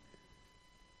neighborhood.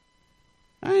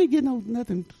 I ain't getting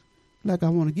nothing like I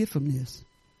want to get from this.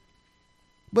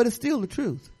 But it's still the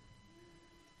truth.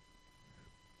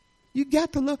 You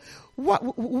got to love.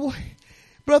 What?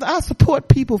 Brother, I support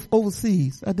people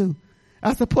overseas. I do.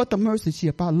 I support the Mercy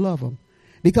Ship. I love them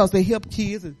because they help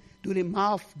kids and do their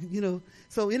mouth,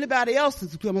 So anybody else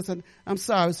is come and say, I'm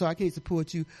sorry, so I can't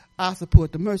support you. I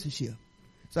support the Mercy Ship.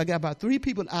 So I got about 3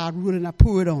 people I really and I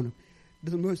pour it on them.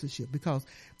 The Mercy Ship, because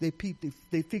they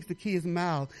fix the kids'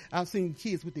 mouths. I've seen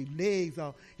kids with their legs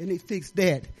off and they fix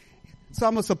that. So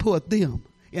I'm gonna support them.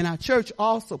 And our church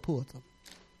also supports them.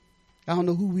 I don't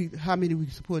know how many we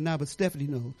support now, but Stephanie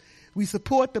knows. We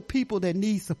support the people that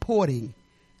need supporting.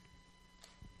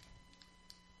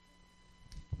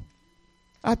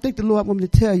 I think the Lord wants me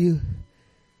to tell you,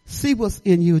 see what's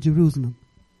in you, Jerusalem.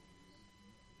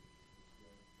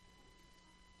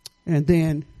 And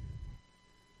then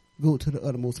go to the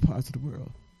uttermost parts of the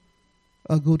world.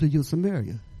 Or go to your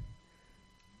Samaria.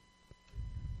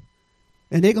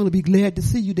 And they're going to be glad to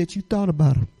see you that you thought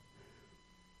about them.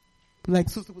 Like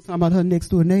Sister was talking about her next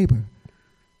door neighbor.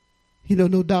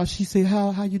 No doubt she said,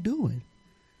 how you doing?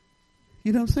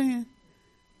 You know what I'm saying?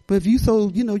 But if you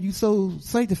so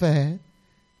sanctified,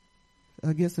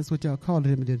 I guess that's what y'all call it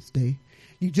in this day.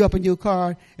 You jump in your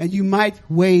car and you might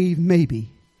wave maybe.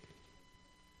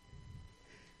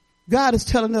 God is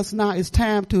telling us now it's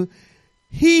time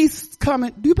He's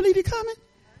coming. Do you believe He's coming?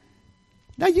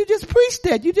 Now you just preached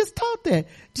that. You just taught that.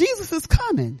 Jesus is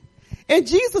coming. And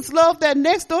Jesus loved that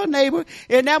next door neighbor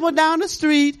and that one down the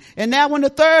street and that one the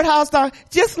third house down,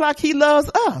 just like He loves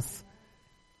us.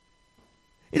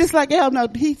 It is like now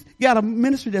He's got a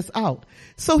ministry that's out.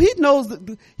 So He knows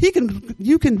that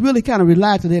you can really kind of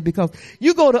rely to that, because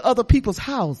you go to other people's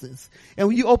houses and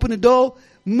when you open the door,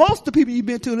 most of the people you've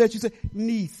been to let you say,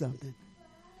 need something.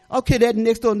 Okay, that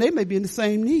next door, they may be in the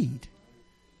same need.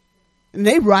 And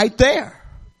they right there.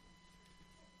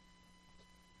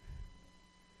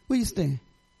 Where you stand?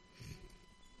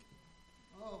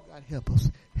 Oh, God, help us.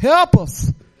 Help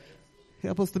us.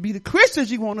 Help us to be the Christians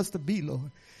you want us to be,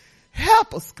 Lord.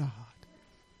 Help us, God.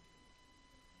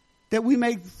 That we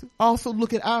may also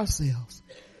look at ourselves.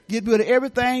 Get rid of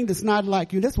everything that's not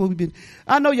like you. That's what we've been.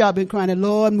 I know y'all been crying that,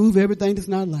 Lord, move everything that's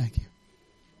not like you.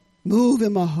 Move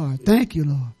in my heart. Thank you,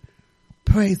 Lord.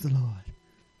 Praise the Lord.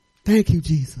 Thank you,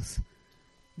 Jesus.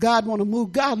 God want to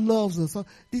move. God loves us. So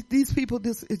these people,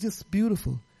 this is just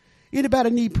beautiful. Anybody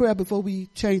need prayer before we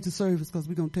change the service? Because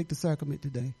we're going to take the sacrament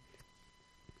today. And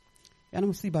I'm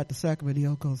going to see about the sacrament here,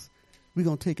 because we're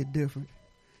going to take it different.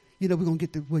 We're going to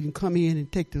get where you come in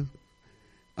and take the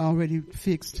already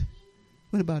fixed.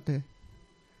 What about that?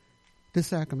 The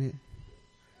sacrament.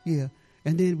 Yeah.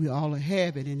 And then we all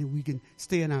have it, and then we can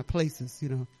stay in our places,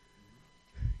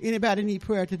 Anybody need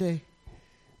prayer today?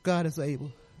 God is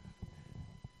able.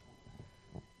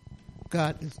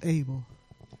 God is able.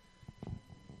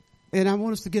 And I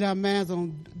want us to get our minds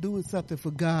on doing something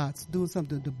for God, doing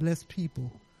something to bless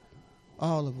people.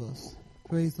 All of us.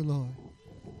 Praise the Lord.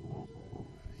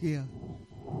 Yeah.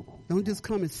 Don't just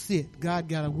come and sit. God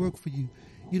got to work for you.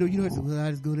 You don't have to say, well,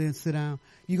 I just go there and sit down.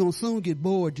 You're going to soon get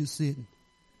bored just sitting.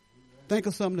 Think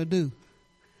of something to do.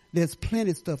 There's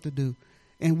plenty of stuff to do.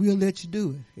 And we'll let you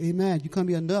do it. Amen. You come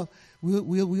here enough,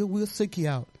 we'll seek you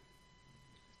out.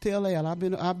 Tell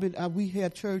Al, we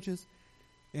had churches,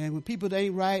 and when people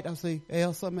ain't right, I say,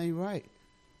 Al, something ain't right.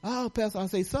 Oh, Pastor, I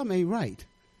say something ain't right.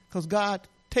 Because God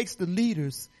takes the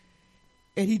leaders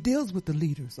and He deals with the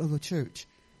leaders of the church.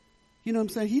 You know what I'm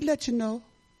saying? He let you know.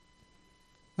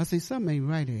 I say, something ain't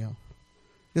right, Al.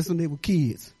 That's when they were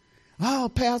kids.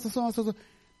 Oh, Pastor, so-and-so.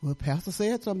 Well, Pastor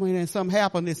said something and something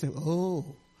happened. They said, oh.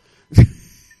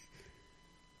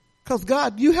 Because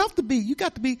God, you got to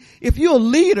be, if you're a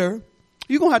leader,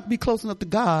 you're going to have to be close enough to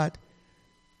God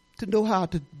to know how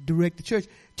to direct the church.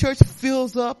 Church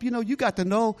fills up, you got to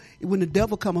know when the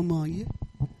devil come among you.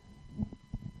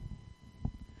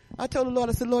 I told the Lord,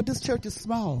 I said, Lord, this church is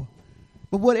small.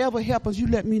 But whatever happens, you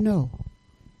let me know.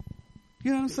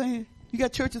 You know what I'm saying? You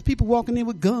got churches, people walking in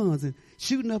with guns and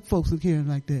shooting up folks and carrying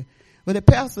like that. But the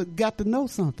pastor got to know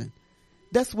something.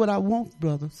 That's what I want,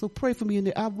 brother. So pray for me in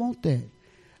there. I want that.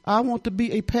 I want to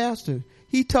be a pastor.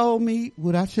 He told me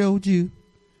what I showed you,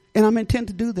 and I'm intent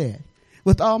to do that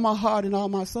with all my heart and all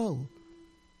my soul.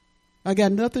 I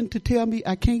got nothing to tell me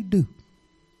I can't do.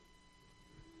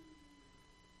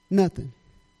 Nothing.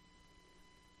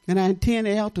 And I intend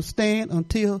to stand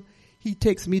until he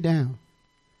takes me down.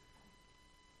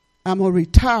 I'm going to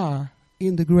retire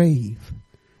in the grave.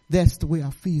 That's the way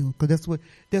I feel, because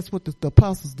that's what the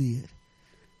apostles did.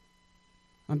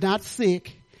 I'm not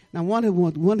sick. Now one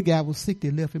of the guy was sick.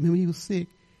 They left him. When he was sick,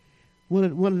 one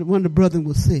of the brethren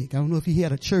was sick. I don't know if he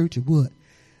had a church or what,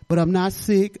 but I'm not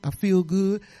sick. I feel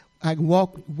good. I can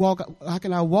walk. How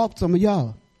can I walk some of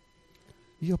y'all?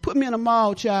 You put me in a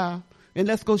mall, child, and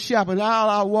let's go shopping.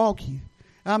 I'll walk you.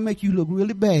 I'll make you look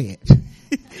really bad.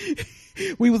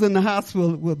 We was in the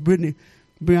hospital where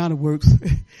Brianna works.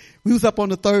 We was up on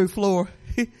the 3rd floor.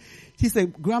 She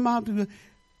said, Grandma,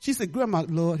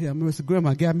 Lord have mercy,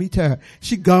 Grandma got me tired.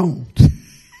 She gone.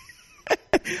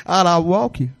 I'll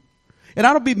walk you. And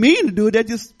I don't be mean to do it. That's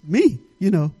just me,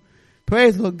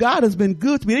 Praise the Lord. God has been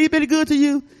good to me. Ain't he been good to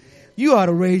you? You ought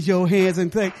to raise your hands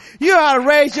and thank. You ought to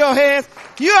raise your hands.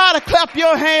 You ought to clap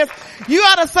your hands. You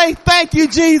ought to say, thank you,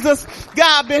 Jesus.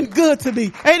 God been good to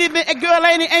me. Ain't he been, girl,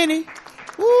 ain't he?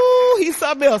 Ooh, he's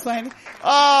something else, ain't he?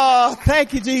 Oh,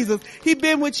 thank you, Jesus. He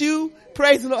been with you.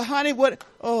 Praise the Lord. Honey, what?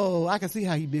 Oh, I can see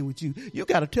how he been with you. You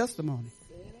got a testimony.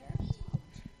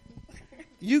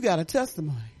 You got a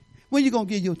testimony. When you going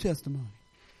to give your testimony?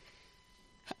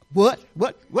 What?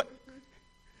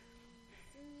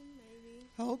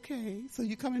 Okay, so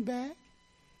you coming back?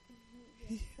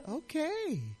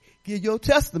 Okay. Give your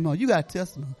testimony. You got a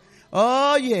testimony.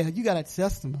 Oh, yeah, you got a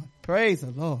testimony. Praise the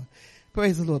Lord.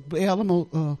 Praise the Lord. Al, I'm going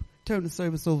to turn the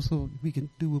service over so we can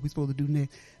do what we're supposed to do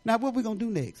next. Now, what we going to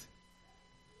do next?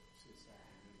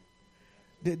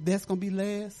 That's going to be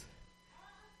last?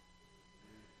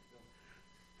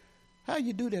 How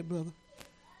you do that, brother?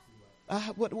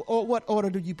 What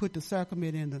order do you put the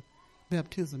sacrament and the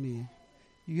baptism in?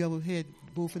 You ever had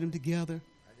both of them together?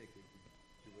 I think they can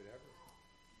do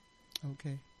whatever.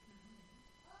 Okay.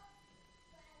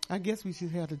 I guess we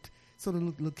should have so the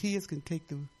little kids can take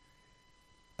the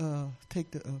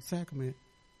sacrament.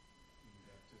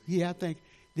 Yeah, I think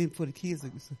then for the kids,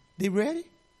 they ready?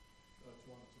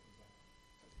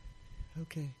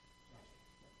 Okay.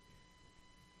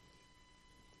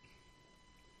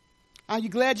 Are you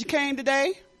glad you came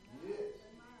today? Yes.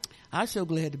 I'm so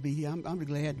glad to be here. I'm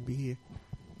glad to be here.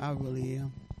 I really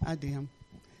am. I damn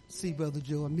see Brother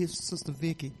Joe. I miss Sister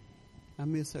Vicky. I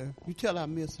miss her. You tell her I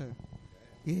miss her.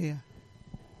 Yeah.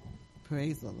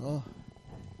 Praise the Lord.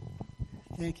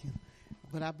 Thank you.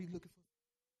 But I'll be looking for